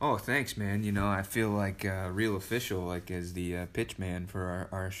 Oh, thanks, man. You know, I feel like real official, like as the pitch man for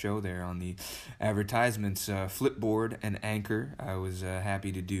our show there on the advertisements. Flipboard and Anchor, I was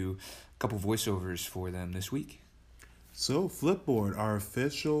happy to do a couple voiceovers for them this week. So, Flipboard, our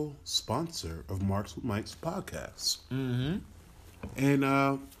official sponsor of Marks with Mike's podcast. Mm-hmm.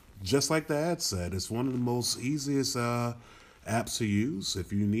 And just like the ad said, it's one of the most easiest apps to use.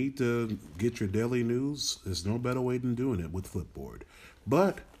 If you need to get your daily news, there's no better way than doing it with Flipboard.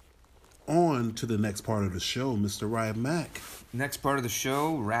 But on to the next part of the show, Mr. Ryan Mack. Next part of the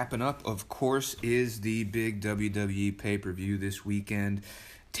show, wrapping up, of course, is the big WWE pay-per-view this weekend.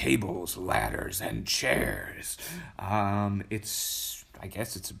 Tables, ladders, and chairs. I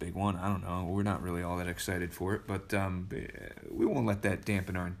guess it's a big one. I don't know. We're not really all that excited for it, but we won't let that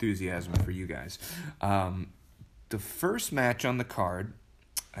dampen our enthusiasm for you guys. The first match on the card,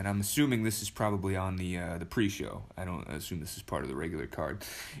 and I'm assuming this is probably on the pre-show. I don't assume this is part of the regular card.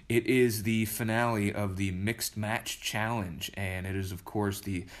 It is the finale of the Mixed Match Challenge, and it is, of course,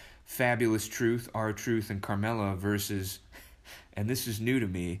 the Fabulous Truth, R-Truth, and Carmella versus, and this is new to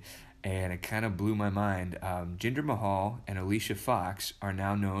me, and it kind of blew my mind, Jinder Mahal and Alicia Fox are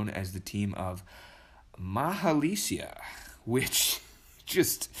now known as the team of Mahalicia, which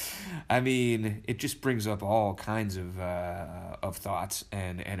just, I mean, it just brings up all kinds of thoughts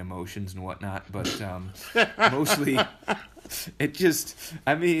and emotions and whatnot, but mostly it just,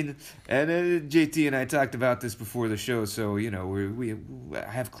 I mean, and JT and I talked about this before the show, so, you know, we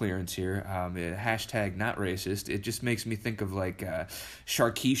have clearance here, hashtag not racist. It just makes me think of, like,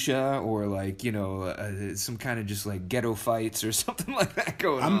 Sharkeisha or, like, you know, some kind of just, like, ghetto fights or something like that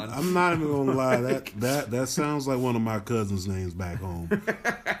going on. I'm not even going to lie. That sounds like one of my cousin's names back home.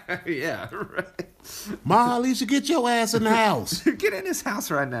 Yeah, right. Ma Alicia, get your ass in the house. Get in his house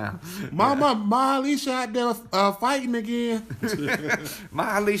right now. Ma Alicia out there fighting again.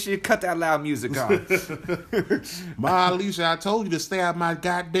 Ma Alicia, cut that loud music off. Ma Alicia, I told you to stay out my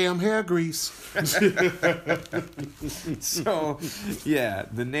goddamn hair grease. So, yeah,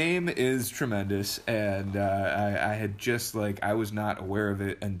 the name is tremendous, and I had just, like, I was not aware of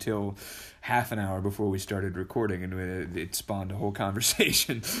it until half an hour before we started recording, and it spawned a whole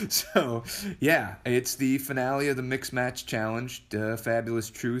conversation. So, yeah, it's the finale of the Mixed Match Challenge, Fabulous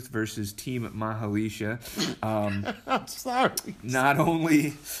Truth versus Team Mahalicia. I'm sorry. Not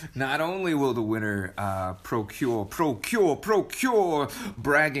only will the winner procure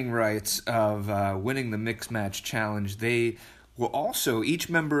bragging rights of winning the Mixed Match Challenge, they will also, each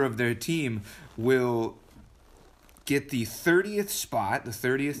member of their team will get the 30th spot, the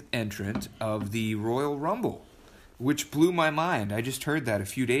 30th entrant of the Royal Rumble, which blew my mind. I just heard that a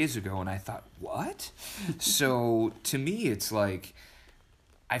few days ago, and I thought, what? So, to me, it's like,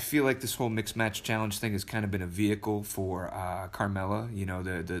 I feel like this whole Mixed Match Challenge thing has kind of been a vehicle for Carmella, you know,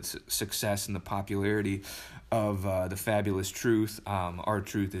 the success and the popularity of the Fabulous Truth.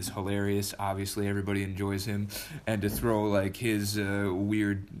 R-Truth is hilarious. Obviously, everybody enjoys him. And to throw, like, his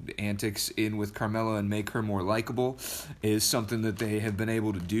weird antics in with Carmella and make her more likable is something that they have been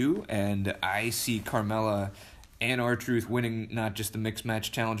able to do. And I see Carmella and R-Truth winning not just the Mixed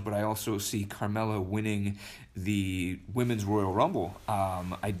Match Challenge, but I also see Carmella winning the Women's Royal Rumble.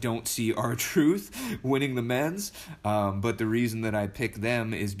 I don't see R-Truth winning the men's, but the reason that I pick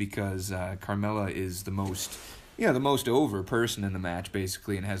them is because Carmella is the most over person in the match,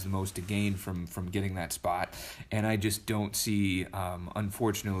 basically, and has the most to gain from getting that spot. And I just don't see,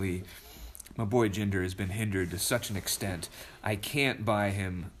 unfortunately, my boy Jinder has been hindered to such an extent. I can't buy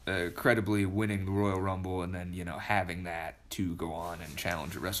him credibly winning the Royal Rumble and then, you know, having that to go on and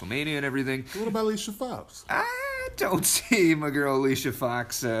challenge at WrestleMania and everything. What about Alicia Fox? I don't see my girl Alicia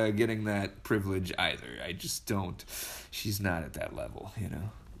Fox getting that privilege either. I just don't. She's not at that level, you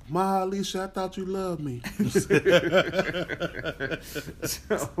know. Ma Alicia, I thought you loved me.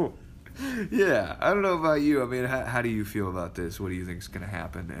 So, yeah, I don't know about you. I mean, how do you feel about this? What do you think is going to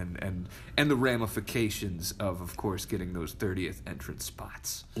happen? And the ramifications of course, getting those 30th entrance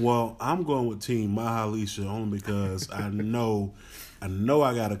spots. Well, I'm going with Team Mahalicia only because I know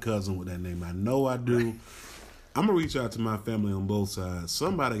I got a cousin with that name. I know I do. I'm gonna reach out to my family on both sides.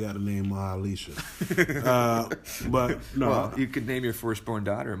 Somebody got to name Mahalisha. But no, Well, you could name your firstborn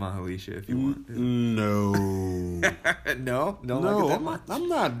daughter Mahalisha if you want. no, No, like it no. that much. I'm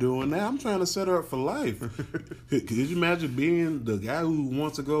not doing that. I'm trying to set her up for life. Could you imagine being the guy who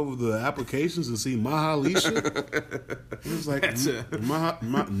wants to go over the applications and see Mahalisha? It's like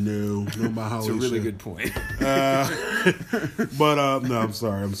no Mahalisha. It's a really good point. But no, I'm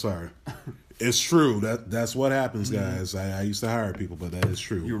sorry. It's true. That's what happens, guys. I used to hire people, but that is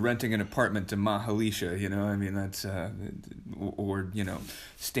true. You're renting an apartment to Mahalisha, I mean, that's, or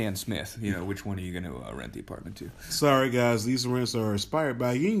Stan Smith, which one are you going to rent the apartment to? Sorry, guys. These rents are inspired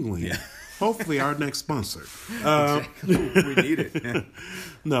by Yingling. Yeah. Hopefully, our next sponsor. We need it. Yeah.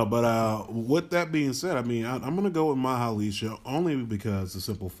 No, but with that being said, I mean, I'm going to go with Mahalisha only because the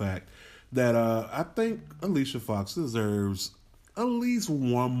simple fact that I think Alicia Fox deserves at least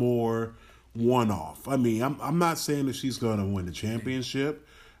one more one-off. I mean, I'm not saying that she's going to win the championship,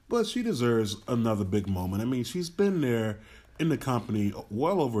 but she deserves another big moment. I mean, she's been there in the company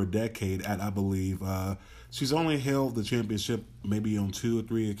well over a decade, I believe. She's only held the championship maybe on 2 or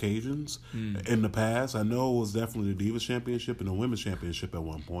 3 occasions in the past. I know it was definitely the Divas Championship and the Women's Championship at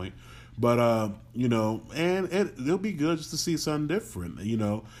one point. But, and it'll be good just to see something different,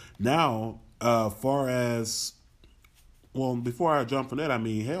 Now, far as... Well, before I jump from that, I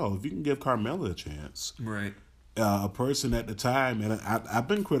mean, hell, if you can give Carmella a chance. Right. A person at the time, and I've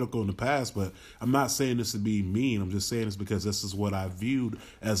been critical in the past, but I'm not saying this to be mean. I'm just saying this because this is what I viewed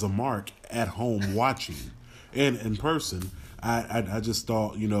as a mark at home watching. And in person, I just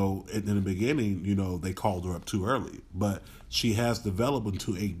thought, in the beginning, they called her up too early. But she has developed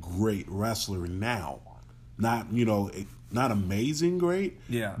into a great wrestler now. Not amazing great,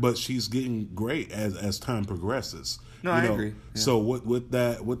 yeah, but she's getting great as time progresses. No, I agree. Yeah. So with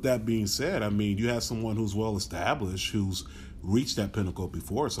that being said, I mean, you have someone who's well established, who's reached that pinnacle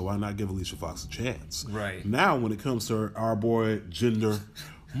before, so why not give Alicia Fox a chance? Right. Now, when it comes to our boy Jinder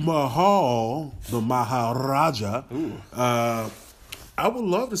Mahal, the Maharaja, I would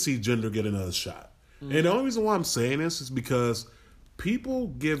love to see Jinder get another shot. Mm-hmm. And the only reason why I'm saying this is because people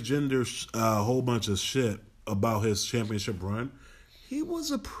give Jinder a whole bunch of shit about his championship run. He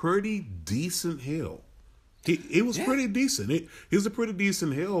was a pretty decent heel. He was pretty decent. He was a pretty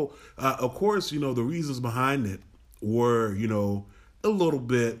decent heel. Of course, the reasons behind it were, a little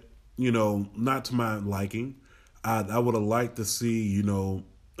bit, not to my liking. I would have liked to see,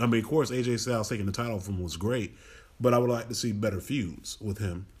 I mean, of course, AJ Styles taking the title from him was great, but I would like to see better feuds with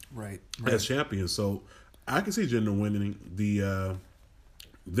him, right. as champion. So I can see Jinder winning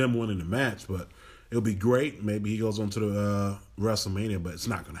them winning the match, but it'll be great. Maybe he goes on to the WrestleMania, but it's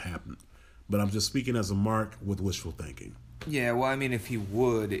not going to happen. But I'm just speaking as a mark with wishful thinking. Yeah, well, I mean, if he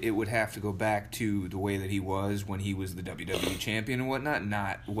would, it would have to go back to the way that he was when he was the WWE champion and whatnot,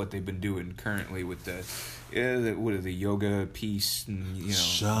 not what they've been doing currently with the yoga piece and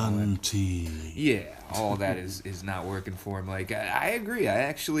Shanti. Yeah, all that is not working for him. Like, I agree. I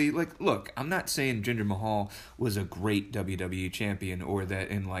actually look. I'm not saying Jinder Mahal was a great WWE champion, or that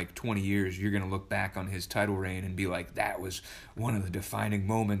in 20 years you're gonna look back on his title reign and be like, that was one of the defining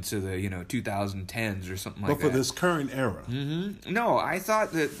moments of the 2010s or something like that. But for this current era. Mm-hmm. No, I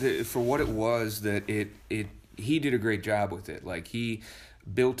thought that for what it was, that he did a great job with it. Like, he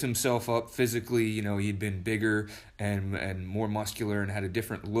built himself up physically. He'd been bigger and more muscular and had a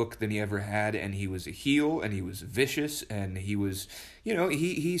different look than he ever had, and he was a heel and he was vicious and he was,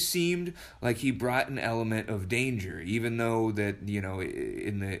 he seemed like he brought an element of danger, even though that,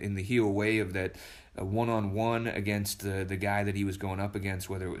 in the heel way of that one-on-one against the guy that he was going up against,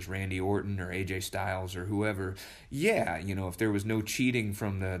 whether it was Randy Orton or AJ Styles or whoever. Yeah, if there was no cheating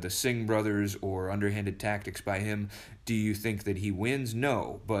from the Singh brothers or underhanded tactics by him, do you think that he wins?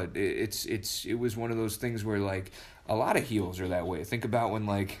 No, but it was one of those things where a lot of heels are that way. Think about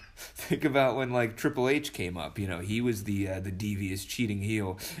when Triple H came up. He was the devious cheating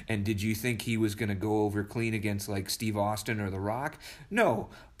heel, and did you think he was going to go over clean against Steve Austin or The Rock? No,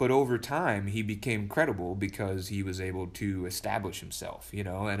 but over time he became credible because he was able to establish himself. And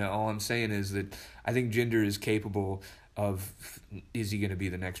all I'm saying is that I think Jinder is capable of. Is he going to be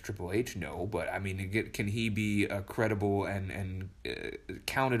the next Triple H? No, but I mean, can he be a credible and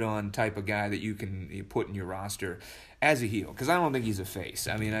counted on type of guy that you can put in your roster as a heel? Because I don't think he's a face.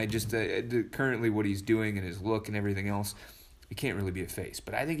 I mean, I just currently what he's doing and his look and everything else, he can't really be a face.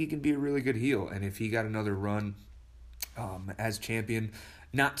 But I think he can be a really good heel, and if he got another run as champion.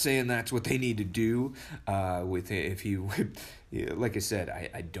 Not saying that's what they need to do if he would. Like I said,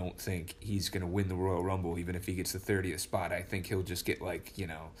 I don't think he's going to win the Royal Rumble even if he gets the 30th spot. I think he'll just get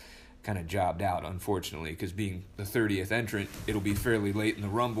kind of jobbed out, unfortunately, because being the 30th entrant, it'll be fairly late in the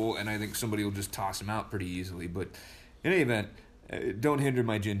Rumble, and I think somebody will just toss him out pretty easily. But in any event, don't hinder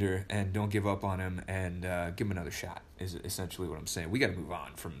my Jinder and don't give up on him, and give him another shot, is essentially what I'm saying. We got to move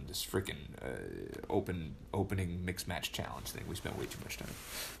on from this freaking opening mixed match challenge thing. We spent way too much time.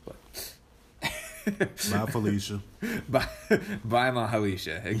 But Bye, Felicia. Bye,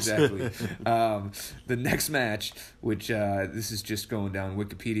 Mahalisha. Exactly. The next match, which this is just going down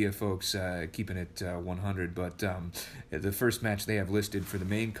Wikipedia, folks, keeping it 100. But the first match they have listed for the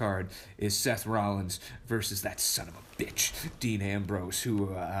main card is Seth Rollins versus that son of a bitch, Dean Ambrose,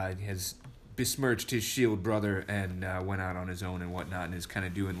 who has besmirched his Shield brother and went out on his own and whatnot, and is kind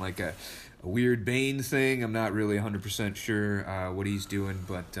of doing like a weird Bane thing. I'm not really 100% sure what he's doing,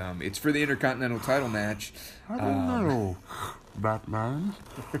 but it's for the Intercontinental title match. I don't know, Batman.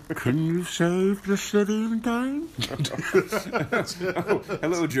 Can you save the city in time? Oh,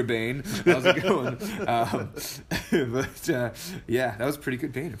 hello, Jabane. How's it going? But yeah, that was a pretty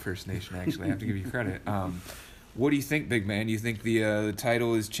good Bane impersonation, actually. I have to give you credit. What do you think, big man? Do you think the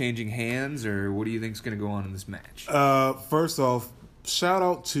title is changing hands, or what do you think is going to go on in this match? First off, shout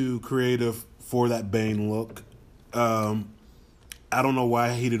out to Creative for that Bane look. I don't know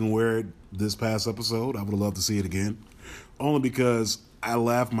why he didn't wear it this past episode. I would have loved to see it again. Only because I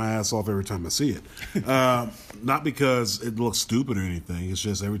laugh my ass off every time I see it. Not because it looks stupid or anything. It's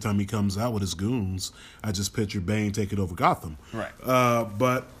just every time he comes out with his goons, I just picture Bane taking over Gotham. Right.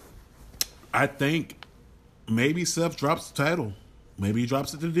 But I think maybe Seth drops the title. Maybe he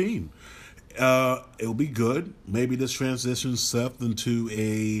drops it to Dean. It'll be good. Maybe this transitions Seth into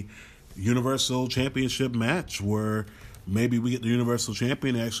a Universal Championship match where maybe we get the Universal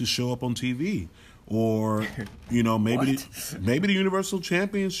Champion to actually show up on TV. Or, maybe the Universal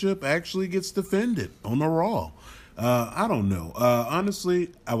Championship actually gets defended on the Raw. I don't know.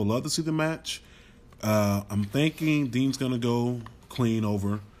 Honestly, I would love to see the match. I'm thinking Dean's going to go clean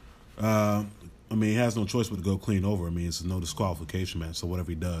over. He has no choice but to go clean over. It's a no disqualification match, so whatever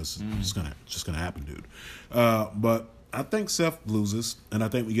he does, it's just gonna happen, dude. But I think Seth loses, and I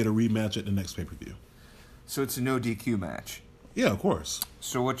think we get a rematch at the next pay-per-view. So it's a no DQ match. Yeah, of course.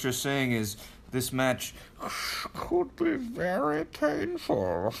 So what you're saying is this match could be very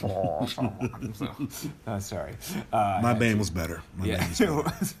painful. Sorry. My Bane was better.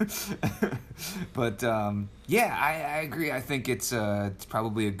 But I agree. I think it's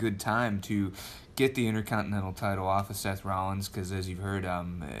probably a good time to get the Intercontinental title off of Seth Rollins, because as you've heard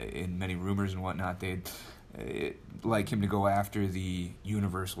in many rumors and whatnot, they'd like him to go after the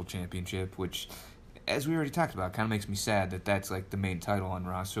Universal Championship, which, as we already talked about, kind of makes me sad that that's like the main title on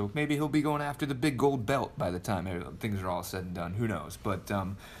Raw. So maybe he'll be going after the big gold belt by the time things are all said and done. Who knows? But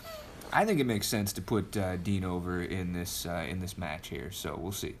I think it makes sense to put Dean over in this match here. So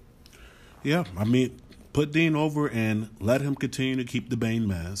we'll see. Yeah, put Dean over and let him continue to keep the Bane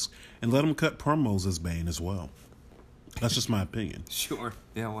mask, and let him cut promos as Bane as well. That's just my opinion. Sure.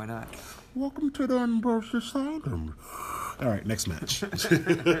 Yeah, why not? Welcome to the Ambrose Asylum. All right, next match. All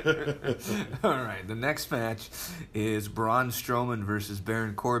right, the next match is Braun Strowman versus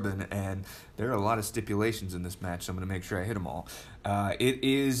Baron Corbin, and there are a lot of stipulations in this match, so I'm going to make sure I hit them all. It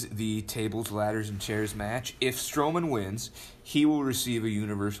is the tables, ladders, and chairs match. If Strowman wins, he will receive a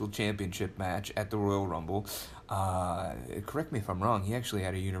Universal Championship match at the Royal Rumble. Correct me if I'm wrong, he actually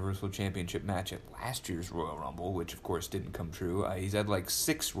had a Universal Championship match at last year's Royal Rumble, which of course didn't come true. He's had like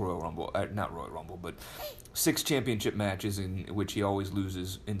 6 6 championship matches in which he always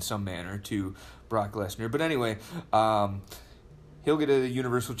loses in some manner to Brock Lesnar. But anyway, he'll get a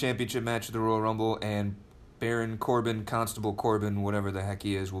Universal Championship match at the Royal Rumble, and Baron Corbin, Constable Corbin, whatever the heck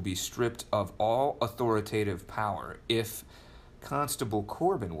he is, will be stripped of all authoritative power. If Constable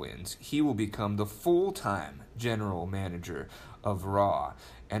Corbin wins, he will become the full-time general manager of Raw,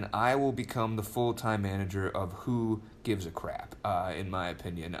 and I will become the full-time manager of Who Gives a Crap, in my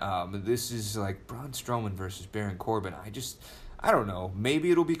opinion. This is like Braun Strowman versus Baron Corbin. I don't know.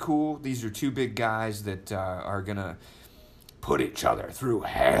 Maybe it'll be cool. These are two big guys that are going to put each other through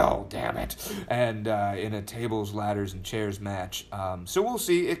hell, damn it, and in a tables, ladders, and chairs match. So we'll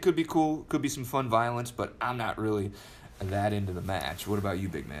see. It could be cool. Could be some fun violence, but I'm not really that into the match. What about you,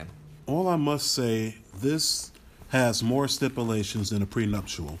 big man? All I must say, this has more stipulations than a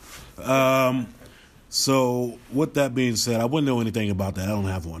prenuptial. So with that being said, I wouldn't know anything about that. I don't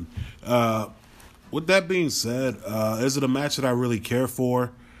have one. With that being said, is it a match that I really care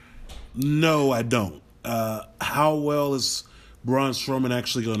for? No, I don't. How well is Braun Strowman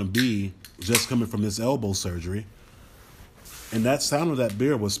actually going to be just coming from this elbow surgery? And that sound of that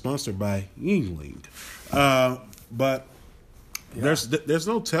beer was sponsored by Yingling. But There's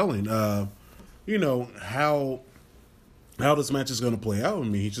no telling, you know, how this match is going to play out. I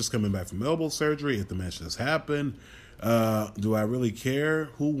mean, he's just coming back from elbow surgery. If the match does happen, do I really care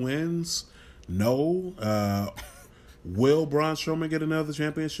who wins? No. Will Braun Strowman get another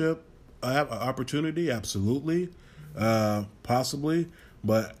championship opportunity? Absolutely. Possibly.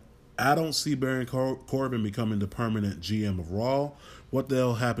 But I don't see Baron Corbin becoming the permanent GM of Raw. What the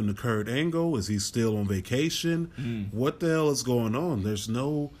hell happened to Kurt Angle? Is he still on vacation? What the hell is going on? There's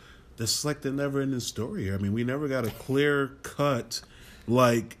like the never-ending story here. I mean, we never got a clear-cut,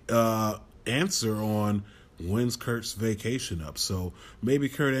 answer on when's Kurt's vacation up. So maybe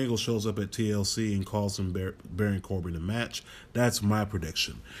Kurt Angle shows up at TLC and calls him Baron Corbin a match. That's my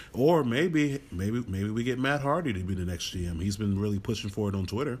prediction. Or maybe we get Matt Hardy to be the next GM. He's been really pushing for it on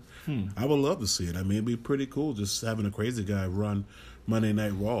Twitter. I would love to see it. I mean, it'd be pretty cool just having a crazy guy run Monday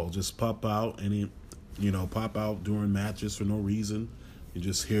Night Raw. Just pop out during matches for no reason. You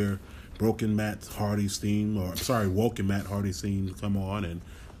just hear woken Matt Hardy's theme come on, and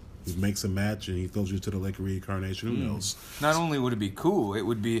he makes a match and he throws you to the Lake of Reincarnation. Who knows? Not only would it be cool, it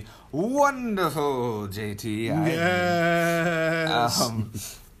would be wonderful, JT.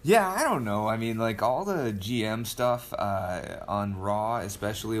 Yes. Yeah, I don't know. I mean, like, all the GM stuff on Raw,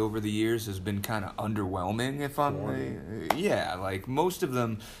 especially over the years, has been kind of underwhelming, like, most of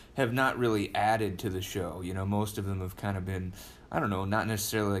them have not really added to the show. You know, most of them have kind of been, I don't know, not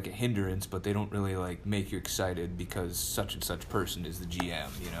necessarily like a hindrance, but they don't really, like, make you excited because such and such person is the GM,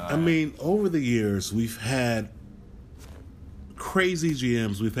 you know? I mean, over the years, we've had crazy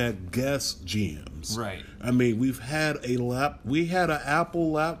GMs. We've had guest GMs. Right. I mean, we had an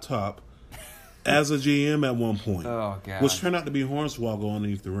Apple laptop as a GM at one point. Oh, God. Which turned out to be Hornswoggle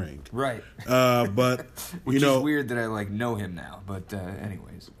underneath the ring. Right. But, Which is weird that I, know him now. But,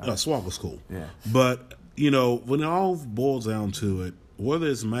 anyways. Swoggle's cool. Yeah. But, when it all boils down to it, whether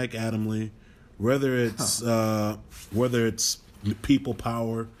it's Mike Adamle, whether it's People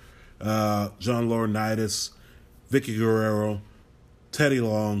Power, John Laurinaitis, Vicky Guerrero, Teddy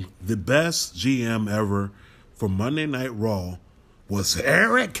Long, the best GM ever for Monday Night Raw was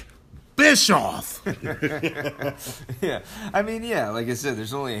Eric Bischoff. Yeah. I mean, like I said,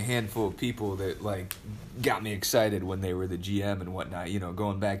 there's only a handful of people that, got me excited when they were the GM and whatnot,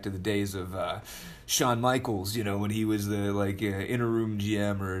 going back to the days of Shawn Michaels, when he was the, interim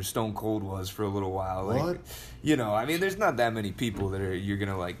GM, or Stone Cold was for a little while. What? I mean, there's not that many people that you're going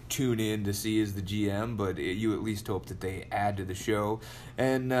to, tune in to see as the GM, but you at least hope that they add to the show.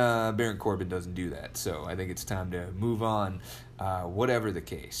 And Baron Corbin doesn't do that, so I think it's time to move on, whatever the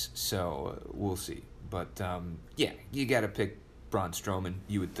case. So we'll see. But, you got to pick Braun Strowman,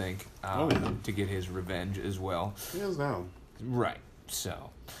 you would think, to get his revenge as well. Hands down. Right.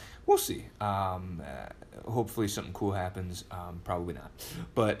 So we'll see. Hopefully something cool happens. Probably not.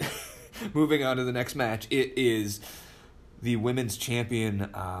 But moving on to the next match, it is the women's champion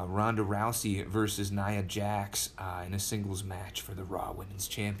Ronda Rousey versus Nia Jax in a singles match for the Raw Women's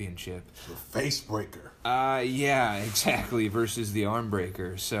Championship. The face breaker. Yeah, exactly, versus the arm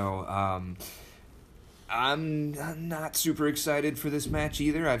breaker. So I'm not super excited for this match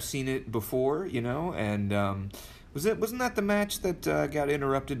either. I've seen it before, and wasn't that the match that got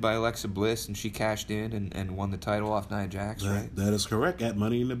interrupted by Alexa Bliss and she cashed in and won the title off Nia Jax, right? That is correct. At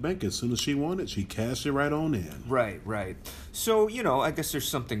Money in the Bank, as soon as she won it, she cashed it right on in. Right. So, I guess there's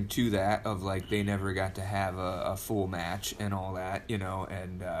something to that of, they never got to have a full match and all that,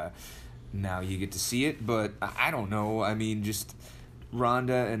 and now you get to see it. But I don't know. I mean, just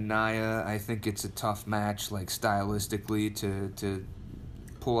Ronda and Nia, I think it's a tough match, stylistically, to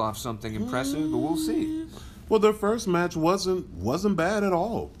pull off something impressive, but we'll see. Well, their first match wasn't bad at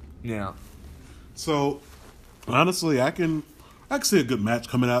all. Yeah. So, honestly, I can see a good match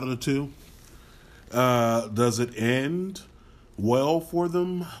coming out of the two. Does it end well for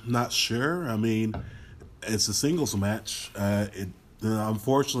them? Not sure. I mean, it's a singles match.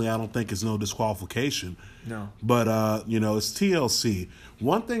 Unfortunately, I don't think it's no disqualification. No. But, it's TLC.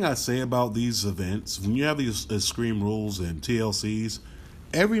 One thing I say about these events, when you have these Extreme Rules and TLCs,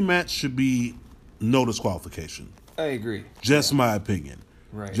 every match should be no disqualification. I agree. Just my opinion.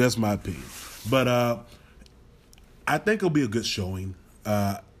 Right. Just my opinion. But I think it'll be a good showing.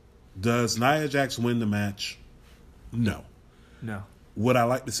 Does Nia Jax win the match? No. Would I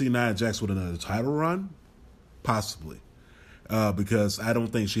like to see Nia Jax with another title run? Possibly. Because I don't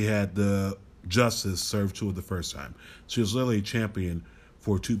think she had the justice served to her the first time. She was literally champion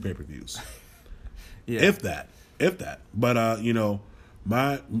for 2 pay-per-views. Yeah. If that. But,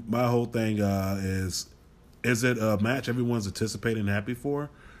 my whole thing is it a match everyone's anticipating and happy for?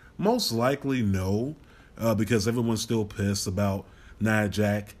 Most likely no. because everyone's still pissed about Nia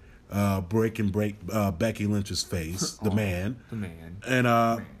Jax breaking Becky Lynch's face, the man.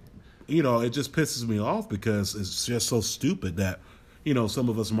 And, you know, it just pisses me off because it's just so stupid that, you know, some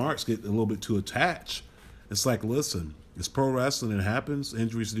of us marks get a little bit too attached. It's like, listen, it's pro wrestling. It happens.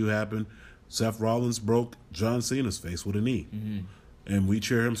 Injuries do happen. Seth Rollins broke John Cena's face with a knee. Mm-hmm. And we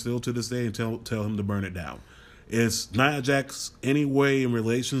cheer him still to this day and tell him to burn it down. Is Nia Jax any way in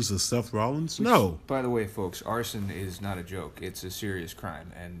relations to Seth Rollins? No. By the way, folks, arson is not a joke. It's a serious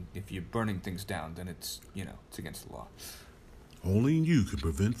crime. And if you're burning things down, then it's, you know, it's against the law. Only you can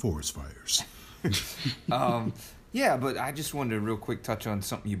prevent forest fires. Yeah, but I just wanted to real quick touch on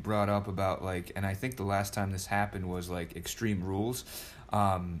something you brought up about, like, and I think the last time this happened was, like, Extreme Rules.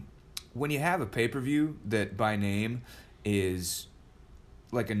 When you have a pay-per-view that by name is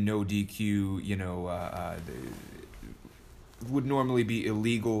like a no DQ, you know, would normally be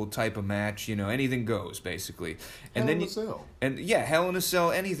illegal type of match, you know, anything goes basically. And Hell in a Cell. And yeah, Hell in a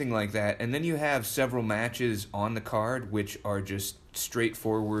Cell, anything like that. And then you have several matches on the card which are just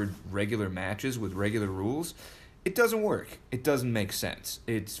straightforward regular matches with regular rules. It doesn't work. It doesn't make sense.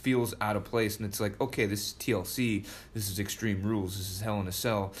 It feels out of place, and it's like, okay, this is TLC, this is Extreme Rules, this is Hell in a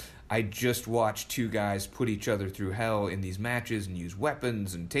Cell. I just watched two guys put each other through hell in these matches and use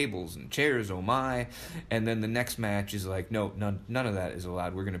weapons and tables and chairs, oh my. And then the next match is like, no, none of that is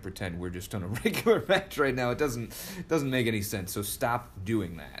allowed. We're going to pretend we're just on a regular match right now. It doesn't make any sense. So stop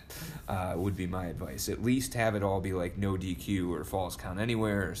doing that, would be my advice. At least have it all be like no DQ or falls count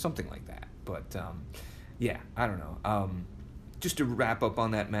anywhere or something like that. But, yeah, I don't know. Just to wrap up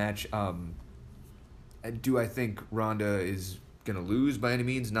on that match, do I think Ronda is going to lose by any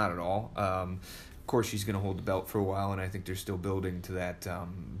means? Not at all. Of course, she's going to hold the belt for a while, and I think they're still building to that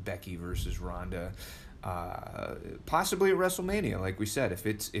Becky versus Ronda, possibly at WrestleMania. Like we said,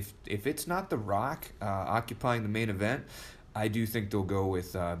 if it's not The Rock occupying the main event, I do think they'll go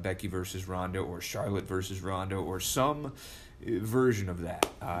with Becky versus Ronda or Charlotte versus Ronda or some version of that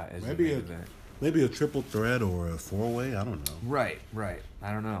as the main event. Maybe a triple threat or a four-way. I don't know. Right.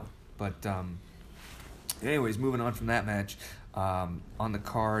 I don't know. But anyways, moving on from that match, on the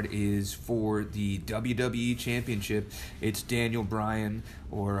card is for the WWE Championship. It's Daniel Bryan,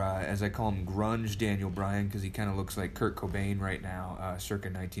 or as I call him, Grunge Daniel Bryan, because he kind of looks like Kurt Cobain right now, circa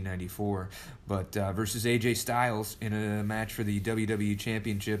 1994. But versus AJ Styles in a match for the WWE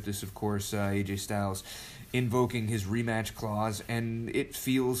Championship. This, of course, AJ Styles invoking his rematch clause, and it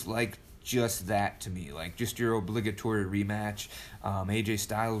feels like just that to me, like just your obligatory rematch. AJ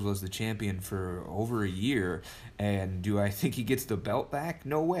Styles was the champion for over a year, and do I think he gets the belt back?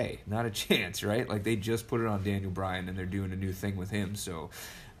 No way, not a chance, right? Like they just put it on Daniel Bryan, and they're doing a new thing with him, so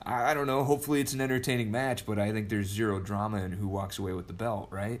I don't know. Hopefully it's an entertaining match, but I think there's zero drama in who walks away with the belt,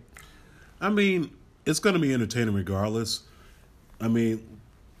 right? I mean, it's going to be entertaining regardless. I mean,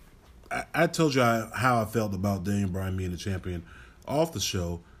 I told you how I felt about Daniel Bryan being the champion off the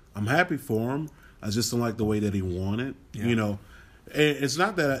show. I'm happy for him. I just don't like the way that he won it. Yeah. You know, and it's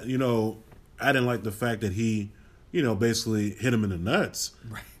not that, you know, I didn't like the fact that he, you know, basically hit him in the nuts.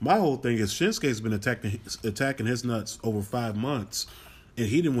 Right. My whole thing is Shinsuke's been attacking his nuts over 5 months, and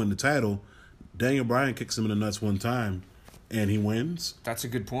he didn't win the title. Daniel Bryan kicks him in the nuts one time, and he wins. That's a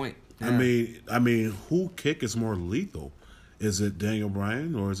good point. Yeah. I mean, who kick is more lethal? Is it Daniel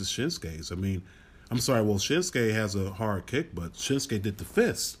Bryan or is it Shinsuke's? I mean, I'm sorry. Well, Shinsuke has a hard kick, but Shinsuke did the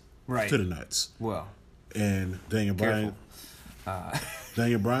fist to the nuts. Well, and Daniel Bryan,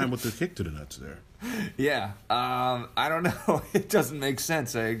 Daniel Bryan with the kick to the nuts there. Yeah, I don't know. It doesn't make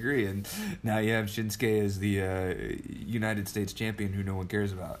sense. I agree. And now you have Shinsuke as the United States champion, who no one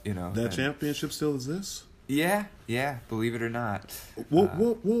cares about. You know that championship still exists. Yeah. Believe it or not,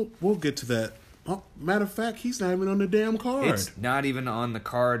 we'll get to that. Oh, matter of fact, he's not even on the damn card. It's not even on the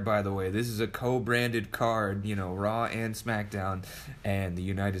card, by the way. This is a co-branded card, you know, Raw and SmackDown, and the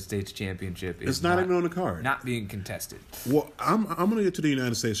United States Championship is it's not even on the card. Not being contested. Well, I'm going to get to the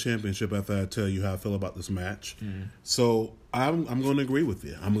United States Championship after I tell you how I feel about this match. Mm-hmm. So I'm going to agree with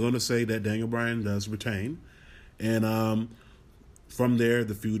you. I'm going to say that Daniel Bryan does retain, and from there,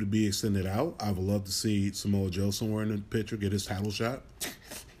 the feud to be extended out. I would love to see Samoa Joe somewhere in the picture get his title shot.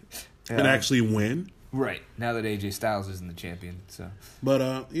 And actually win. Right. Now that AJ Styles isn't the champion. So.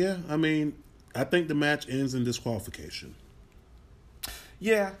 But, yeah, I mean, I think the match ends in disqualification.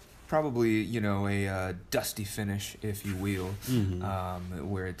 Yeah, probably, you know, a dusty finish, if you will,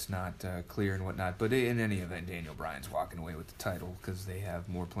 where it's not clear and whatnot. But in any event, Daniel Bryan's walking away with the title because they have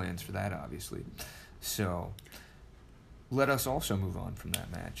more plans for that, obviously. So let us also move on from that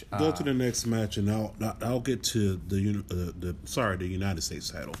match. Go to the next match, and I'll get to the United States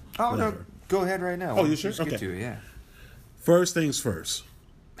title. Oh, no, Go ahead right now. Oh, you sure? Let's get Okay. to it, yeah. First things first.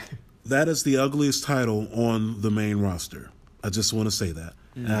 That is the ugliest title on the main roster. I just want to say that.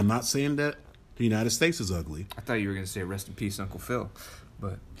 And I'm not saying that the United States is ugly. I thought you were going to say rest in peace, Uncle Phil.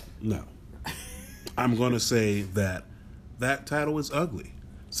 But No. I'm going to say that title is ugly.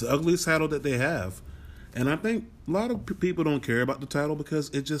 It's the ugliest title that they have. And I think a lot of people don't care about the title because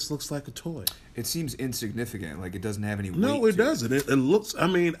it just looks like a toy. it seems insignificant. Like it doesn't have any weight. No, it to doesn't. It looks, I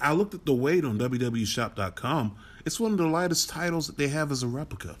mean, I looked at the weight on WWEshop.com. It's one of the lightest titles that they have as a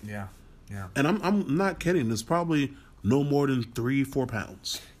replica. Yeah. Yeah. And I'm not kidding. It's probably no more than 3-4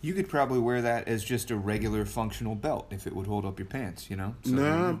 pounds. You could probably wear that as just a regular functional belt if it would hold up your pants, you know? So,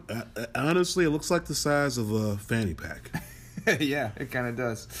 Nah, honestly, it looks like the size of a fanny pack. yeah, it kind of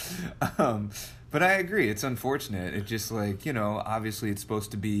does. But I agree. It's unfortunate. It's just like, you know, obviously it's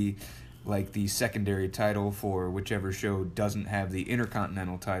supposed to be like the secondary title for whichever show doesn't have the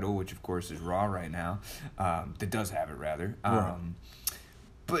Intercontinental title, which of course is Raw right now. That does have it, rather. Right.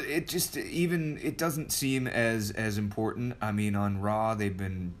 But it just it doesn't seem as important. I mean, on Raw, they've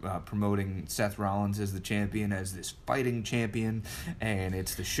been promoting Seth Rollins as the champion, as this fighting champion, and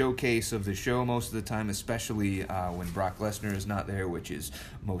it's the showcase of the show most of the time, especially when Brock Lesnar is not there, which is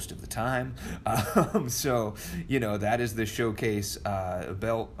most of the time. So, you know, that is the showcase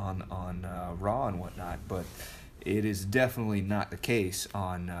belt on Raw and whatnot, but it is definitely not the case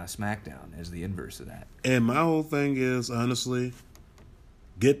on SmackDown as the inverse of that. And my whole thing is, honestly,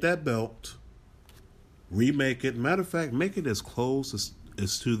 get that belt, remake it. Matter of fact, make it as close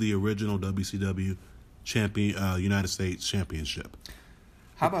as to the original WCW champion, United States Championship.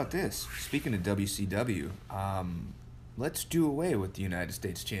 How about this? Speaking of WCW, let's do away with the United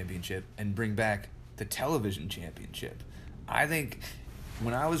States Championship and bring back the Television Championship. I think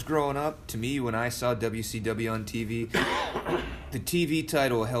when I was growing up, to me, when I saw WCW on TV, the TV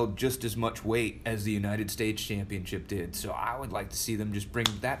title held just as much weight as the United States Championship did. So I would like to see them just bring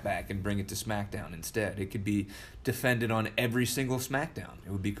that back and bring it to SmackDown instead. It could be defended on every single SmackDown.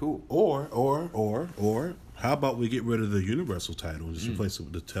 It would be cool. Or, how about we get rid of the Universal title and just replace it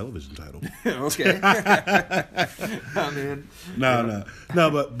with the television title? Okay. I mean, No,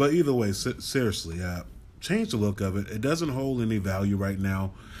 but either way, seriously, change the look of it. It doesn't hold any value right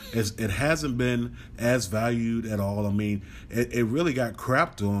now. It hasn't been as valued at all. I mean, it really got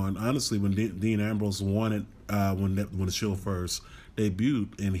crapped on, honestly, when Dean Ambrose won it when the show first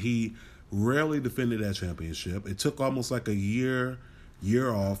debuted, and he rarely defended that championship. It took almost like a year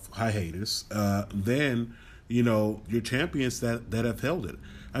off hiatus. Then, you know, your champions that have held it.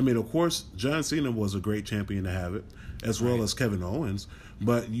 I mean, of course, John Cena was a great champion to have it, as well as Kevin Owens.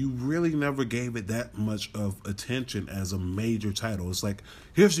 But you really never gave it that much of attention as a major title. It's like,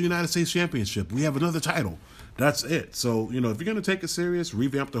 here's the United States Championship. We have another title. That's it. So, you know, if you're going to take it serious,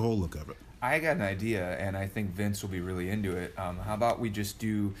 revamp the whole look of it. I got an idea, and I think Vince will be really into it. How about we just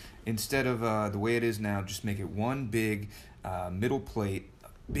do, instead of the way it is now, just make it one big middle plate,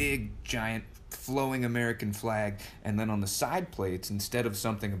 big, giant, flowing American flag, and then on the side plates, instead of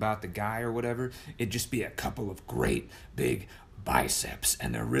something about the guy or whatever, it'd just be a couple of great, big biceps,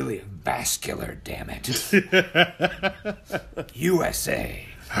 and they're really vascular, damn it. USA.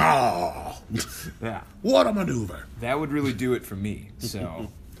 Oh, Yeah. what a maneuver. That would really do it for me, so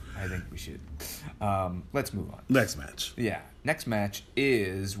I think we should. Let's move on. Next match. Yeah, next match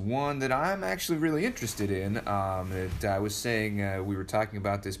is one that I'm actually really interested in. That I was saying, we were talking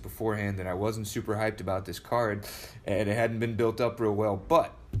about this beforehand, that I wasn't super hyped about this card, and it hadn't been built up real well,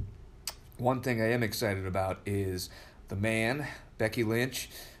 but one thing I am excited about is the man, Becky Lynch,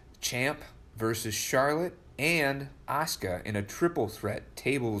 champ versus Charlotte and Asuka in a triple threat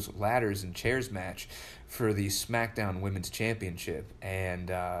tables, ladders, and chairs match for the SmackDown Women's Championship. And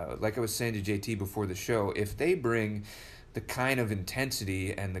like I was saying to JT before the show, if they bring the kind of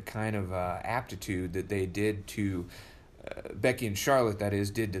intensity and the kind of aptitude that they did to Becky and Charlotte, that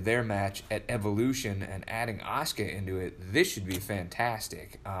is, did to their match at Evolution, and adding Asuka into it, this should be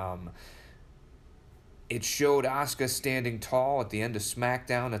fantastic. It showed Asuka standing tall at the end of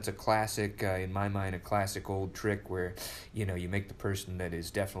SmackDown. That's a classic, in my mind, a classic old trick where, you know, you make the person that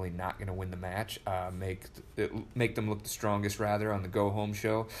is definitely not going to win the match, make them look the strongest, rather, on the go-home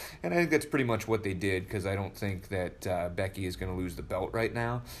show. And I think that's pretty much what they did, because I don't think that Becky is going to lose the belt right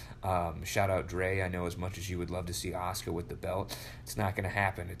now. Shout out Dre. I know as much as you would love to see Asuka with the belt, it's not going to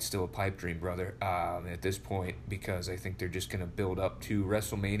happen. It's still a pipe dream, brother, at this point, because I think they're just going to build up to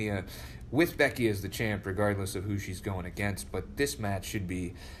WrestleMania with Becky as the champ, regardless of who she's going against. But this match should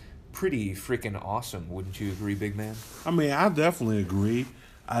be pretty freaking awesome. Wouldn't you agree, big man? I mean, I definitely agree.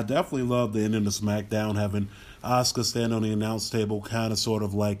 I definitely love the ending of SmackDown having Asuka stand on the announce table, kind of sort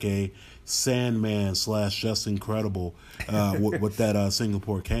of like a Sandman / Just Incredible with that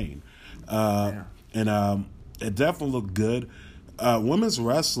Singapore cane. And it definitely looked good. Women's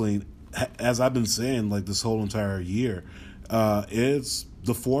wrestling, as I've been saying like this whole entire year, is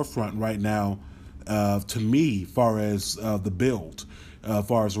the forefront right now to me, far as the build,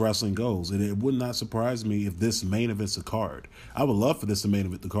 far as wrestling goes. And it would not surprise me if this main event's a card. I would love for this to main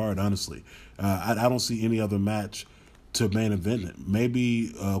event the card, honestly. I don't see any other match to main event it.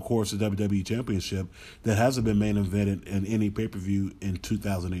 Maybe, of course, the WWE Championship that hasn't been main evented in any pay-per-view in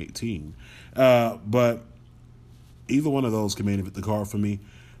 2018. But either one of those can main event the card for me.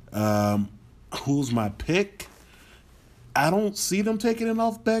 Who's my pick? I don't see them taking it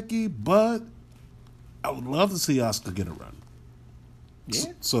off Becky, but I would love to see Asuka get a run.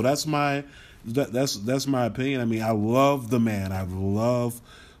 Yeah. So that's my opinion. I mean, I love the man. I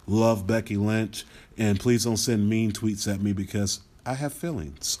love Becky Lynch, and please don't send mean tweets at me because I have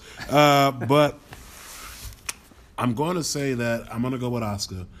feelings. But I'm going to say that I'm going to go with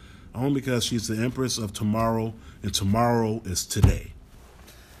Asuka, only because she's the Empress of tomorrow, and tomorrow is today.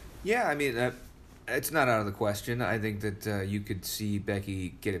 Yeah, I mean, it's not out of the question. I think that you could see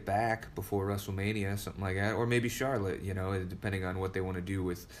Becky get it back before WrestleMania, something like that, or maybe Charlotte, depending on what they want to do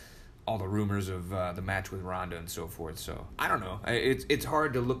with all the rumors of the match with Ronda and so forth. So I don't know. It's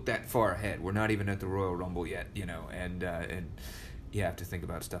hard to look that far ahead. We're not even at the Royal Rumble yet, and you have to think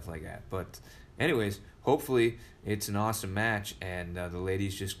about stuff like that. But anyways, hopefully it's an awesome match, and the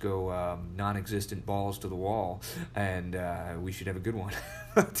ladies just go non-existent balls to the wall, and we should have a good one.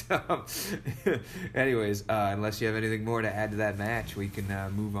 But, anyways, unless you have anything more to add to that match, we can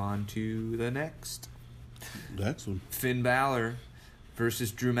move on to the next. Next one. Finn Balor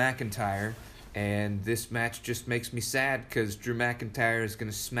versus Drew McIntyre, and this match just makes me sad because Drew McIntyre is going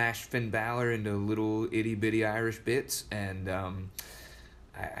to smash Finn Balor into little itty-bitty Irish bits, and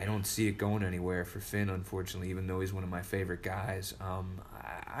I don't see it going anywhere for Finn, unfortunately, even though he's one of my favorite guys.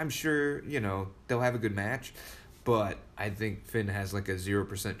 I'm sure, they'll have a good match, but I think Finn has like a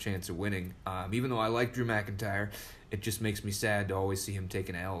 0% chance of winning. Even though I like Drew McIntyre, it just makes me sad to always see him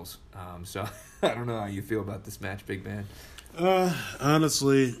taking L's. So I don't know how you feel about this match, big man.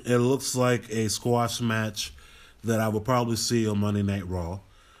 Honestly, it looks like a squash match that I will probably see on Monday Night Raw.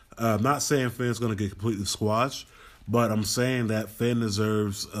 I'm not saying Finn's going to get completely squashed, but I'm saying that Finn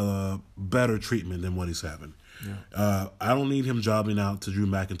deserves better treatment than what he's having. Yeah. I don't need him jobbing out to Drew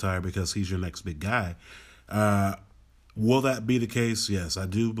McIntyre because he's your next big guy. Will that be the case? Yes, I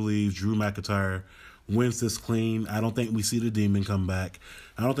do believe Drew McIntyre wins this clean. I don't think we see the Demon come back.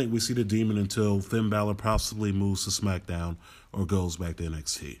 I don't think we see the Demon until Finn Balor possibly moves to SmackDown or goes back to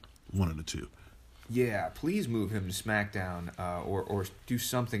NXT. One of the two. Yeah, please move him to SmackDown or do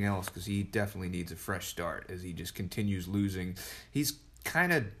something else, because he definitely needs a fresh start as he just continues losing. He's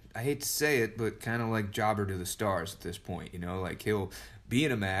kind of, I hate to say it, but kind of like Jobber to the Stars at this point. Like he'll be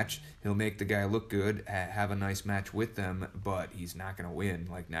in a match, he'll make the guy look good, have a nice match with them, but he's not going to win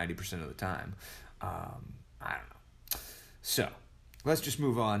like 90% of the time. I don't know. So let's just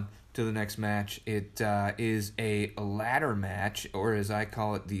move on to the next match. It is a ladder match, or as I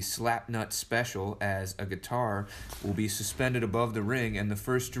call it, the Slapnut Special, as a guitar will be suspended above the ring, and the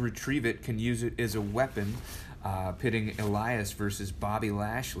first to retrieve it can use it as a weapon, pitting Elias versus Bobby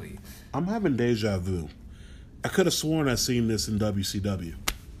Lashley. I'm having deja vu. I could have sworn I'd seen this in WCW.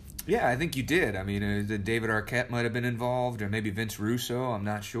 Yeah, I think you did. I mean, David Arquette might have been involved, or maybe Vince Russo. I'm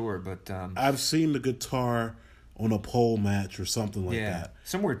not sure, but I've seen the guitar on a pole match or something like that.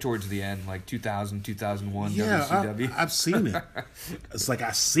 Somewhere towards the end, like 2000, 2001 yeah, WCW. I've seen it. It's like I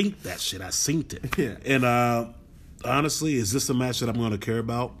synced that shit. I synced it. Yeah. And honestly, is this a match that I'm going to care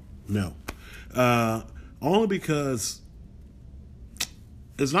about? No. Only because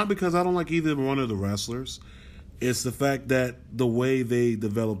it's not because I don't like either one of the wrestlers. It's the fact that the way they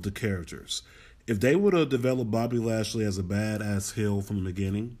developed the characters. If they would have developed Bobby Lashley as a badass heel from the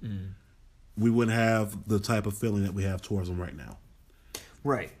beginning, we wouldn't have the type of feeling that we have towards him right now.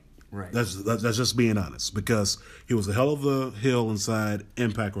 Right. That's just being honest, because he was a hell of a heel inside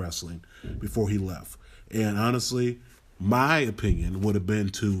Impact Wrestling before he left. And honestly, my opinion would have been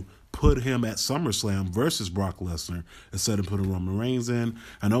to put him at SummerSlam versus Brock Lesnar instead of putting Roman Reigns in.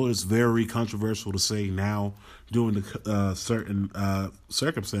 I know it's very controversial to say now, during the certain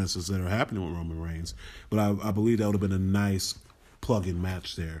circumstances that are happening with Roman Reigns, but I believe that would have been a nice plug-in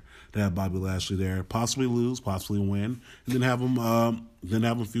match there to have Bobby Lashley there, possibly lose, possibly win, and then have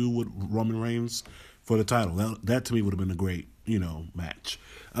him feud with Roman Reigns for the title. That to me would have been a great match.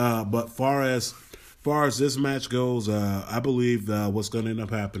 But far as this match goes, I believe what's going to end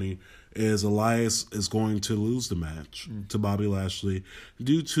up happening is Elias is going to lose the match to Bobby Lashley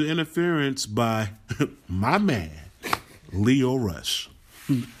due to interference by my man, Lio Rush,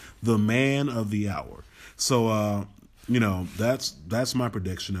 the man of the hour. So, that's my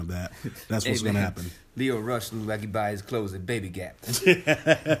prediction of that. That's what's going to happen. Lio Rush looked like he buys clothes at Baby Gap.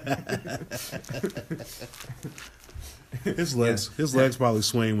 His legs probably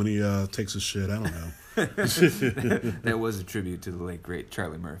swing when he takes a shit. I don't know. That was a tribute to the late great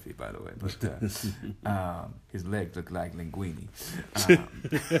Charlie Murphy, by the way. But his legs look like linguini.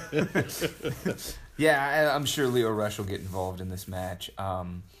 I'm sure Lio Rush will get involved in this match. I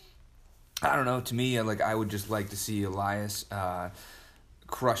don't know. To me, I would just like to see Elias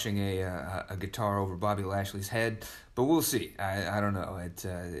crushing a guitar over Bobby Lashley's head, but we'll see. I don't know.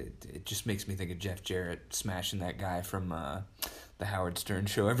 It just makes me think of Jeff Jarrett smashing that guy from the Howard Stern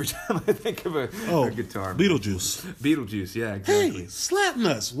show every time I think of a guitar. Beetlejuice, yeah, exactly. Hey,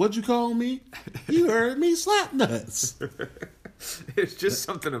 Slapnuts, what'd you call me? You heard me, Slapnuts. It's just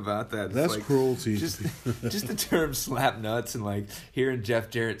something about that. That's like, cruelty. Just the term slap nuts and hearing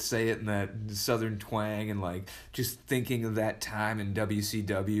Jeff Jarrett say it in that southern twang and just thinking of that time in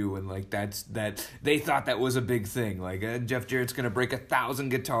WCW and they thought that was a big thing. Jeff Jarrett's gonna break 1,000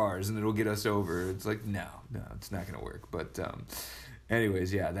 guitars and it'll get us over. It's no, it's not gonna work. But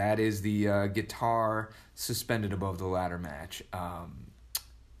anyways, yeah, that is the guitar suspended above the ladder match.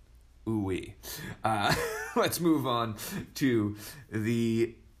 Ooh-wee. Let's move on to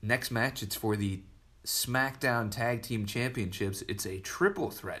the next match. It's for the SmackDown Tag Team Championships. It's a triple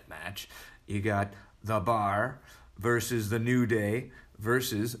threat match. You got The Bar versus The New Day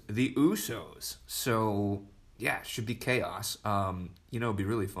versus The Usos. So, yeah, it should be chaos. It'd be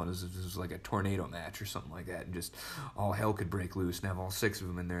really fun if this was like a tornado match or something like that and just all hell could break loose and have all 6 of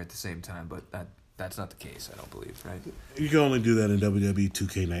them in there at the same time, but that's not the case, I don't believe, right? You can only do that in WWE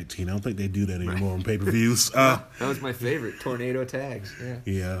 2K19. I don't think they do that anymore on pay-per-views. That was my favorite, tornado tags.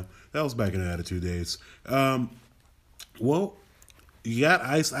 Yeah, that was back in the Attitude days. Well, you got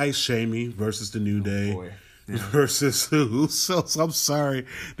Ice Shamey versus The New Day. Boy. Versus who? So I'm sorry.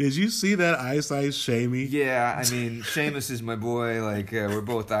 Did you see that Ice Shamey? Yeah, I mean, Sheamus is my boy. We're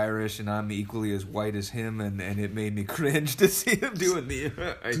both Irish, and I'm equally as white as him, and it made me cringe to see him doing the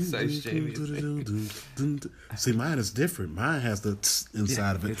Ice Shamey. See, mine is different. Mine has the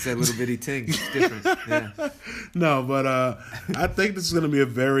inside of it. It's that little bitty ting. It's different. Yeah. No, but I think this is going to be a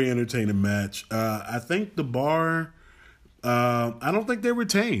very entertaining match. I think The Bar. I don't think they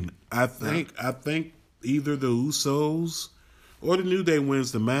retain. I think either the Usos or the New Day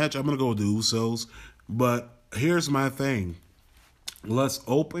wins the match. I'm going to go with the Usos. But here's my thing. Let's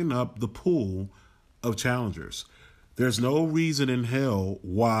open up the pool of challengers. There's no reason in hell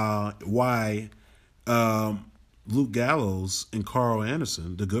why Luke Gallows and Carl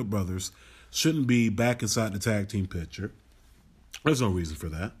Anderson, the Good Brothers, shouldn't be back inside the tag team picture. There's no reason for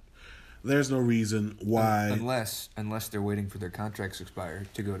that. There's no reason why... Unless they're waiting for their contracts to expire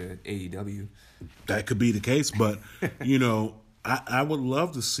to go to AEW. That could be the case, but, I would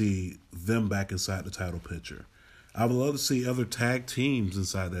love to see them back inside the title picture. I would love to see other tag teams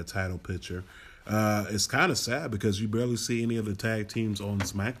inside that title picture. It's kind of sad because you barely see any of the tag teams on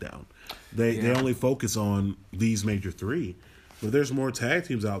SmackDown. They only focus on these major 3. But there's more tag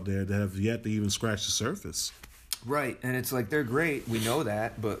teams out there that have yet to even scratch the surface. Right, and it's they're great, we know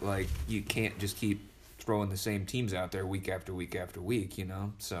that, but you can't just keep throwing the same teams out there week after week after week,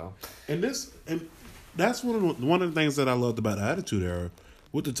 so. And that's one of the things that I loved about the Attitude Era.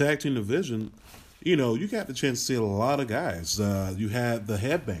 With the tag team division, you got the chance to see a lot of guys. You had the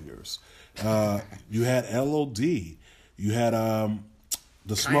Headbangers. You had LOD. You had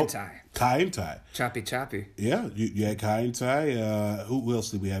the Smoke. Kai and Tai. Choppy. Yeah, you had Kai and Tai. Who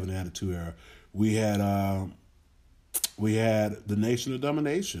else did we have in the Attitude Era? We had the Nation of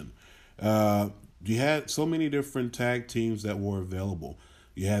Domination. You had so many different tag teams that were available.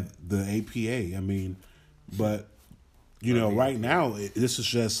 You had the APA. But right now this is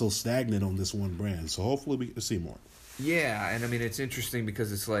just so stagnant on this one brand. So hopefully we get to see more. Yeah, and it's interesting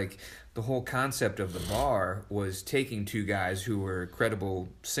because it's the whole concept of The Bar was taking 2 guys who were credible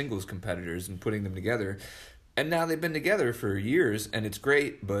singles competitors and putting them together. And now they've been together for years, and it's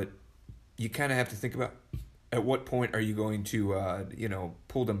great, but you kind of have to think about at what point are you going to,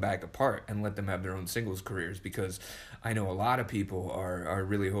 pull them back apart and let them have their own singles careers? Because I know a lot of people are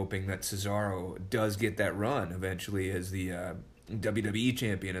really hoping that Cesaro does get that run eventually as the WWE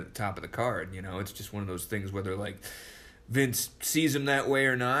champion at the top of the card. It's just one of those things whether Vince sees him that way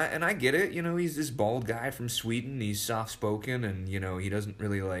or not. And I get it. He's this bald guy from Sweden. He's soft-spoken and, he doesn't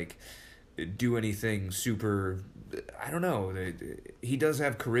really do anything super I don't know. He does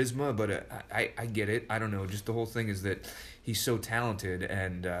have charisma, but I get it. I don't know. Just the whole thing is that he's so talented,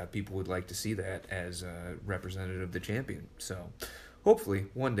 and people would like to see that as a representative of the champion. So hopefully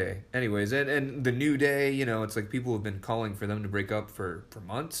one day. Anyways, and the New Day, you know, it's like people have been calling for them to break up for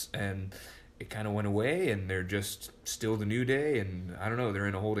months, and it kind of went away, and they're just still the New Day, and I don't know. They're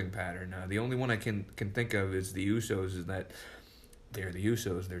in a holding pattern. The only one I can think of is the Usos, is that they're the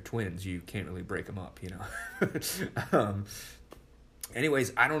Usos. They're twins. You can't really break them up, you know.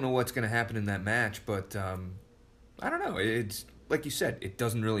 Anyways, I don't know what's going to happen in that match, but I don't know. It's like you said, it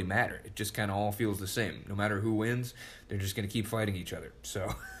doesn't really matter. It just kind of all feels the same. No matter who wins, they're just going to keep fighting each other.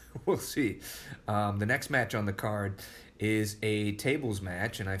 So we'll see. The next match on the card is a tables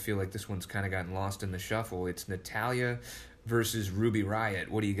match, and I feel like this one's kind of gotten lost in the shuffle. It's Natalya versus Ruby Riott.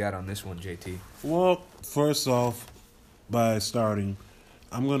 What do you got on this one, JT? Well, first off, by starting,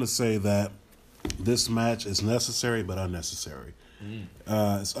 I'm going to say that this match is necessary but unnecessary.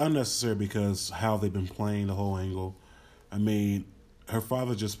 It's unnecessary because how they've been playing the whole angle. I mean, her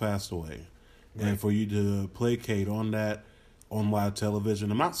father just passed away. Right. And for you to placate on that on live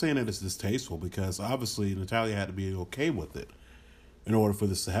television, I'm not saying that it's distasteful, because obviously Natalya had to be okay with it in order for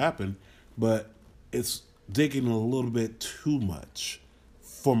this to happen, but it's digging a little bit too much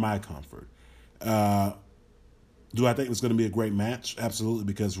for my comfort. Do I think it's going to be a great match? Absolutely,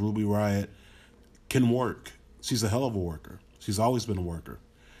 because Ruby Riott can work. She's a hell of a worker. She's always been a worker.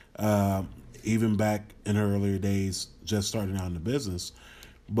 Even back in her earlier days, just starting out in the business.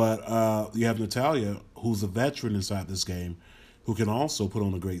 But you have Natalya, who's a veteran inside this game, who can also put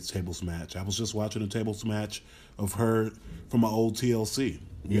on a great tables match. I was just watching a tables match of her from my old TLC,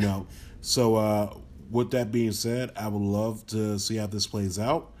 you know. So with that being said, I would love to see how this plays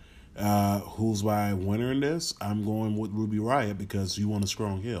out. Who's my winner in this? I'm going with Ruby Riott, because you want a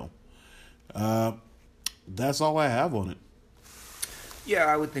strong heel. That's all I have on it. Yeah,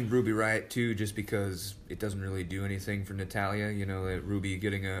 I would think Ruby Riott too, just because it doesn't really do anything for Natalya. You know, that Ruby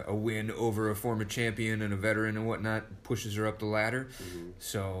getting a win over a former champion and a veteran and whatnot pushes her up the ladder. Mm-hmm.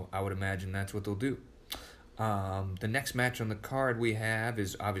 So I would imagine that's what they'll do. The next match on the card we have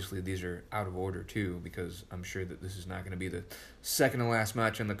is, obviously these are out of order too, because I'm sure that this is not going to be the second to last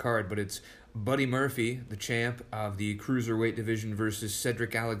match on the card, but it's Buddy Murphy, the champ of the Cruiserweight division, versus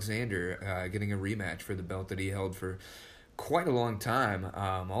Cedric Alexander, getting a rematch for the belt that he held for quite a long time.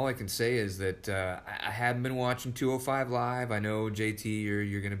 All I can say is that I haven't been watching 205 Live. I know, JT,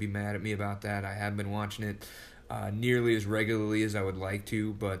 you're going to be mad at me about that. I haven't been watching it nearly as regularly as I would like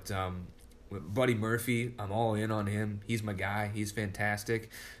to, but Buddy Murphy, I'm all in on him. He's my guy. He's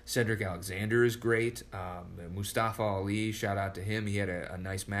fantastic. Cedric Alexander is great. Mustafa Ali, shout out to him. He had a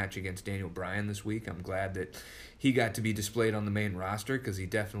nice match against Daniel Bryan this week. I'm glad that he got to be displayed on the main roster, because he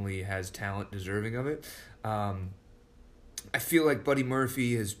definitely has talent deserving of it. I feel like Buddy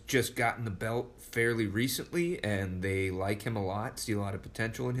Murphy has just gotten the belt fairly recently, and they like him a lot, see a lot of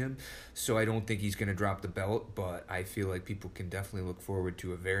potential in him. So I don't think he's going to drop the belt, but I feel like people can definitely look forward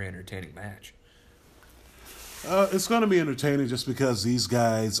to a very entertaining match. It's going to be entertaining just because these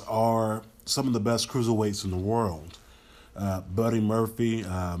guys are some of the best cruiserweights in the world. Buddy Murphy,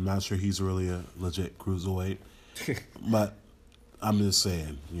 I'm not sure he's really a legit cruiserweight, but I'm just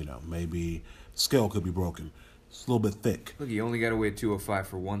saying, you know, maybe scale could be broken. It's a little bit thick. Look, you only got to weigh 205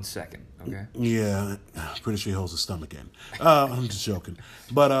 for 1 second, okay? Yeah, pretty sure he holds his stomach in. I'm just joking.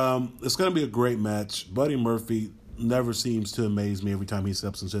 But it's going to be a great match. Buddy Murphy never seems to amaze me every time he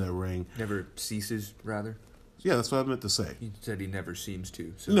steps into that ring. Never ceases, rather? Yeah, that's what I meant to say. You said he never seems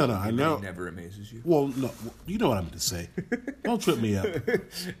to. So no, I know. He never amazes you. Well, no, you know what I meant to say. Don't trip me up.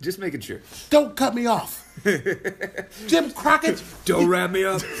 Just making sure. Don't cut me off. Jim Crockett. Don't wrap me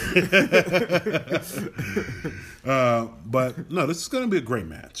up. But, no, this is going to be a great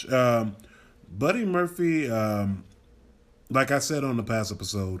match. Buddy Murphy, like I said on the past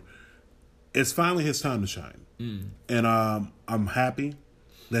episode, it's finally his time to shine. And I'm happy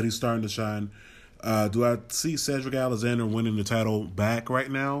that he's starting to shine. Do I see Cedric Alexander winning the title back right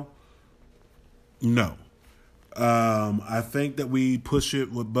now? No. I think that we push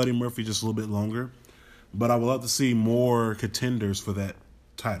it with Buddy Murphy just a little bit longer, but I would love to see more contenders for that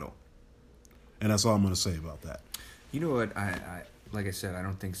title. And that's all I'm going to say about that. You know what? I like I said, I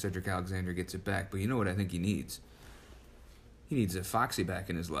don't think Cedric Alexander gets it back, but you know what I think he needs? He needs a Foxy back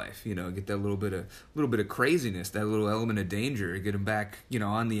in his life, you know, get that little bit of craziness, that little element of danger, get him back, you know,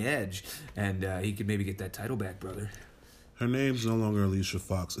 on the edge, and he could maybe get that title back, brother. Her name's no longer Alicia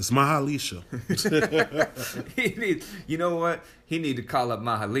Fox. It's Mahalisha. You know what? He need to call up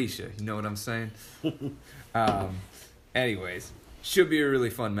Mahalisha. You know what I'm saying? Anyways, should be a really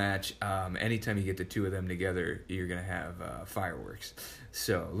fun match. Anytime you get the two of them together, you're going to have fireworks.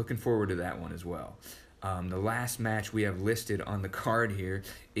 So looking forward to that one as well. The last match we have listed on the card here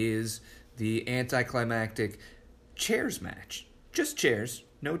is the anticlimactic chairs match. Just chairs.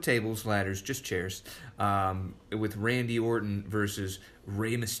 No tables, ladders, just chairs. With Randy Orton versus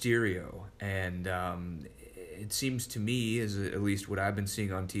Rey Mysterio. And it seems to me, as at least what I've been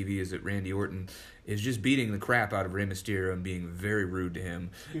seeing on TV, is that Randy Orton is just beating the crap out of Rey Mysterio and being very rude to him.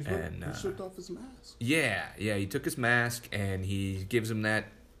 He stripped off his mask. Yeah, he took his mask and he gives him that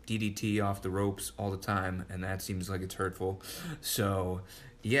DDT off the ropes all the time, and that seems like it's hurtful. So,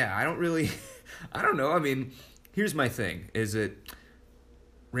 yeah, I don't know. I mean, here's my thing, is that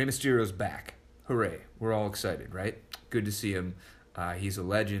Rey Mysterio's back. Hooray. We're all excited, right? Good to see him. He's a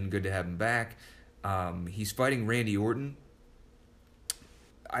legend. Good to have him back. He's fighting Randy Orton.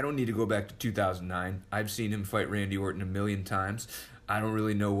 I don't need to go back to 2009. I've seen him fight Randy Orton a million times. I don't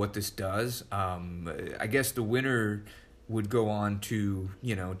really know what this does. I guess the winner would go on to,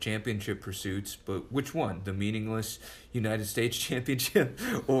 championship pursuits, but which one? The meaningless United States Championship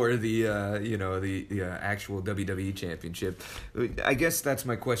or the actual WWE Championship? I guess that's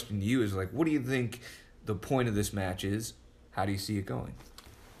my question to you, is like, what do you think the point of this match is? How do you see it going?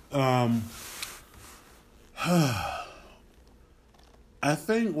 I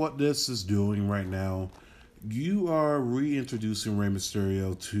think what this is doing right now, you are reintroducing Rey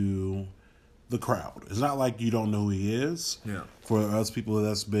Mysterio to the crowd. It's not like you don't know who he is. Yeah. For us people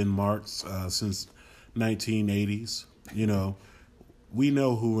that's been marks since 1980s, we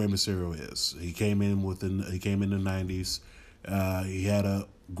know who Rey Mysterio is. He came in the 90s. He had a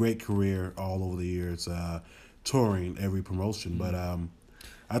great career all over the years, touring every promotion. But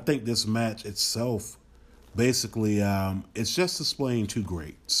I think this match itself, basically, it's just displaying two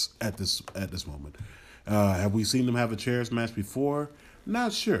greats at this moment. Have we seen them have a chairs match before?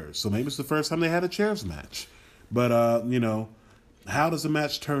 Not sure. So maybe it's the first time they had a chairs match. But, how does the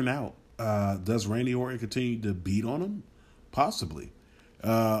match turn out? Does Randy Orton continue to beat on him? Possibly.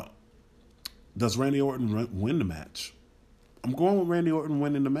 Does Randy Orton win the match? I'm going with Randy Orton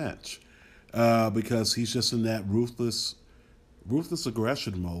winning the match because he's just in that ruthless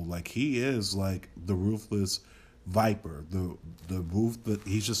aggression mode. Like, he is like the ruthless Viper.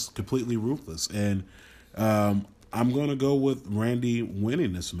 He's just completely ruthless. And I'm going to go with Randy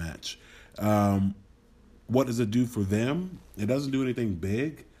winning this match. What does it do for them? It doesn't do anything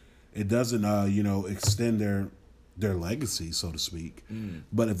big. It doesn't, extend their legacy, so to speak.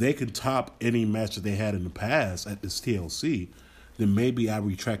 But if they can top any match that they had in the past at this TLC, then maybe I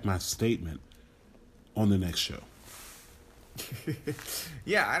retract my statement on the next show.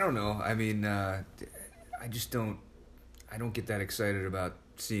 Yeah, I don't know. I mean, I don't get that excited about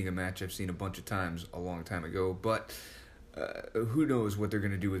seeing a match I've seen a bunch of times a long time ago. But who knows what they're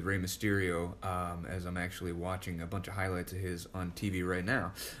going to do with Rey Mysterio, as I'm actually watching a bunch of highlights of his on TV right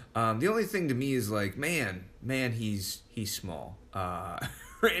now. The only thing to me is like, man, he's small.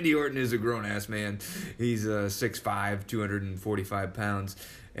 Randy Orton is a grown-ass man. He's 6'5", 245 pounds.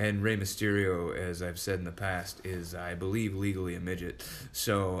 And Rey Mysterio, as I've said in the past, is, I believe, legally a midget.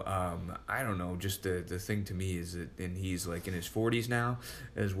 So, I don't know. Just the thing to me is that, and he's like in his 40s now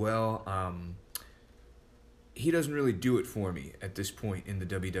as well. He doesn't really do it for me at this point in the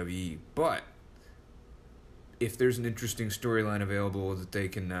WWE. But if there's an interesting storyline available that they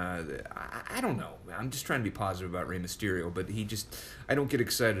can, I don't know. I'm just trying to be positive about Rey Mysterio, but I don't get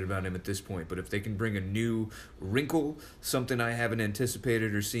excited about him at this point. But if they can bring a new wrinkle, something I haven't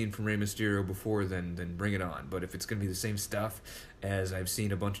anticipated or seen from Rey Mysterio before, then bring it on. But if it's going to be the same stuff as I've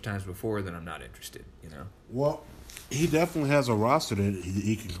seen a bunch of times before, then I'm not interested, Well, he definitely has a roster that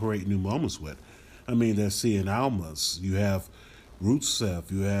he can create new moments with. I mean, there's Cien Almas, you have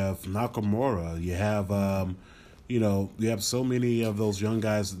Rusev, you have Nakamura, you have, you have so many of those young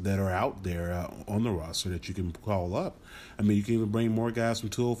guys that are out there on the roster that you can call up. I mean, you can even bring more guys from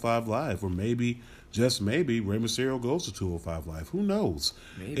 205 Live, or maybe, just maybe, Rey Mysterio goes to 205 Live. Who knows?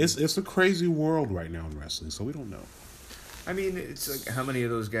 Maybe. It's a crazy world right now in wrestling, so we don't know. I mean, it's like, how many of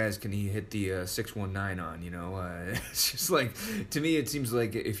those guys can he hit the 619 on, It's just like, to me, it seems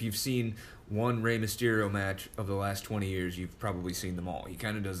like if you've seen one Rey Mysterio match of the last 20 years, you've probably seen them all. He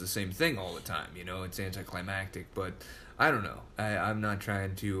kind of does the same thing all the time, It's anticlimactic, but I don't know. I'm not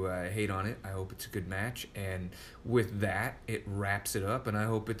trying to hate on it. I hope it's a good match, and with that, it wraps it up, and I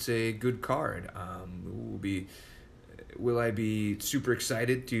hope it's a good card. Will I be super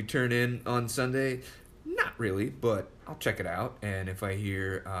excited to turn in on Sunday? Not really, but I'll check it out, and if I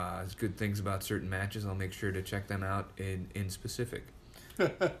hear good things about certain matches, I'll make sure to check them out in specific.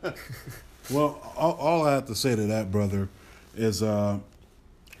 Well, all I have to say to that, brother, is I'm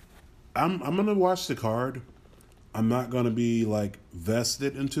gonna watch the card. I'm not gonna be like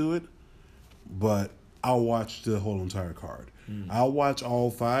vested into it, but I'll watch the whole entire card. I'll watch all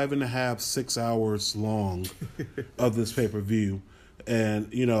 5.5, 6 hours long of this pay-per-view.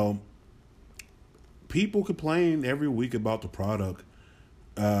 And, you know, people complain every week about the product.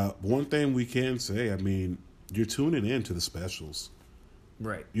 One thing we can say, I mean, you're tuning in to the specials.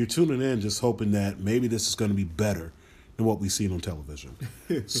 Right. You're tuning in just hoping that maybe this is going to be better than what we've seen on television.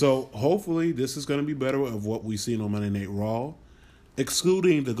 So hopefully this is going to be better of what we've seen on Monday Night Raw,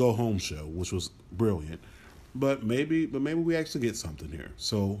 excluding the Go Home show, which was brilliant. But maybe we actually get something here.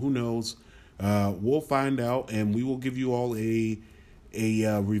 So who knows? We'll find out, and we will give you all a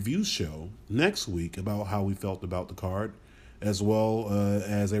review show next week about how we felt about the card, as well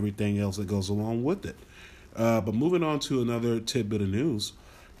as everything else that goes along with it. But moving on to another tidbit of news,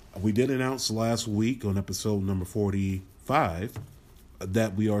 we did announce last week on episode number 45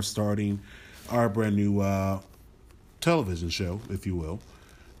 that we are starting our brand new television show, if you will.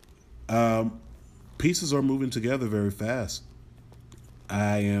 Pieces are moving together very fast.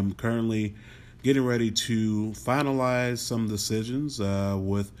 I am currently getting ready to finalize some decisions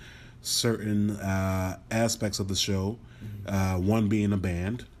with certain aspects of the show, one being a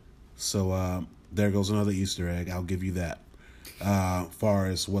band. So there goes another Easter egg. I'll give you that. Far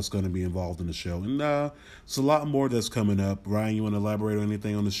as what's going to be involved in the show. And it's a lot more that's coming up. Ryan, you want to elaborate on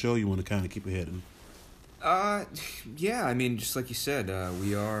anything on the show? You want to kind of keep it hidden? Yeah, I mean, just like you said,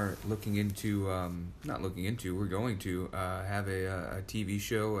 we are looking into, we're going to have a TV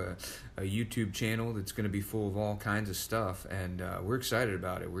show, a YouTube channel that's going to be full of all kinds of stuff, and we're excited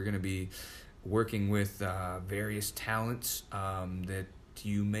about it. We're going to be working with various talents that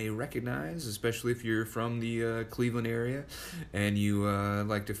you may recognize, especially if you're from the Cleveland area and you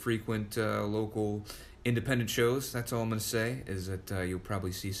like to frequent local independent shows. That's all I'm going to say, is that you'll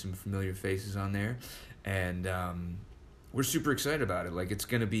probably see some familiar faces on there. And we're super excited about it. Like, it's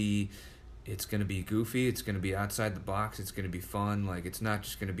gonna be goofy. It's gonna be outside the box. It's gonna be fun. Like, it's not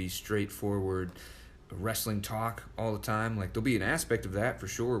just gonna be straightforward wrestling talk all the time. Like, there'll be an aspect of that for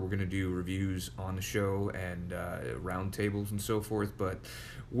sure. We're gonna do reviews on the show and roundtables and so forth. But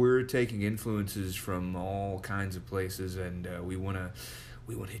we're taking influences from all kinds of places, and we wanna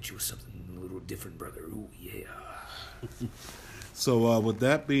hit you with something a little different, brother. Ooh, yeah. So with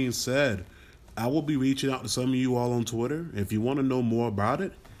that being said, I will be reaching out to some of you all on Twitter. If you want to know more about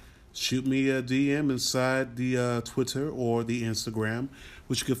it, shoot me a DM inside the Twitter or the Instagram,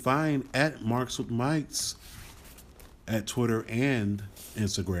 which you can find at Marks with Mics at Twitter and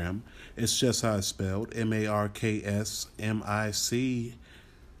Instagram. It's just how it's spelled, MARKSMIC.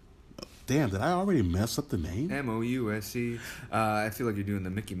 Damn, did I already mess up the name? MOUSC. I feel like you're doing the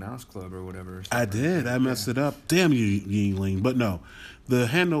Mickey Mouse Club or whatever. I did. I messed it up. Damn you, Yingling. But no, the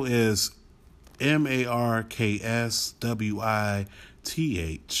handle is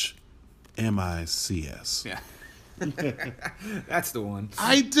MARKSWITHMICS. Yeah. That's the one.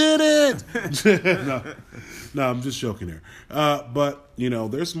 I did it! No, I'm just joking there. But, you know,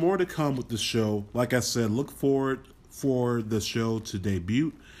 there's more to come with the show. Like I said, look forward for the show to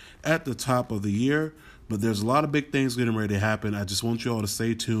debut at the top of the year. But there's a lot of big things getting ready to happen. I just want you all to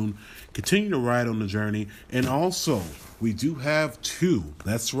stay tuned. Continue to ride on the journey. And also, we do have two.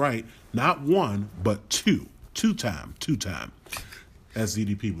 That's right. Not one, but two. Two-time. As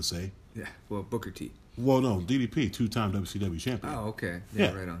DDP would say. Yeah, well, Booker T. Well, no, DDP, two-time WCW champion. Oh, okay.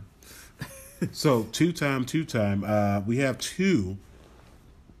 Yeah. Right on. So, two-time. We have two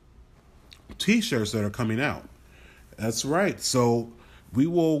T-shirts that are coming out. That's right. So, we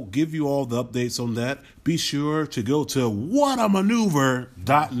will give you all the updates on that. Be sure to go to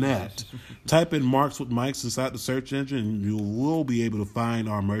whatamaneuver.net. Type in Marks with Mics inside the search engine, and you will be able to find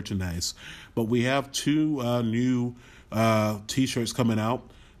our merchandise. But we have two new T-shirts coming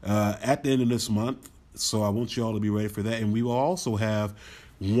out at the end of this month. So I want you all to be ready for that. And we will also have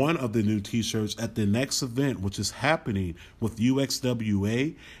one of the new T-shirts at the next event, which is happening with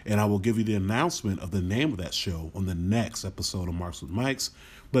UXWA, and I will give you the announcement of the name of that show on the next episode of Marks with Mics.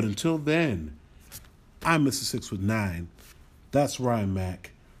 But until then, I'm Mr. 6 with 9. That's Ryan Mack.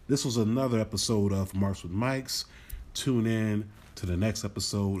 This was another episode of Marks with Mics. Tune in to the next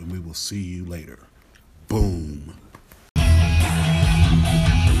episode, and we will see you later. Boom.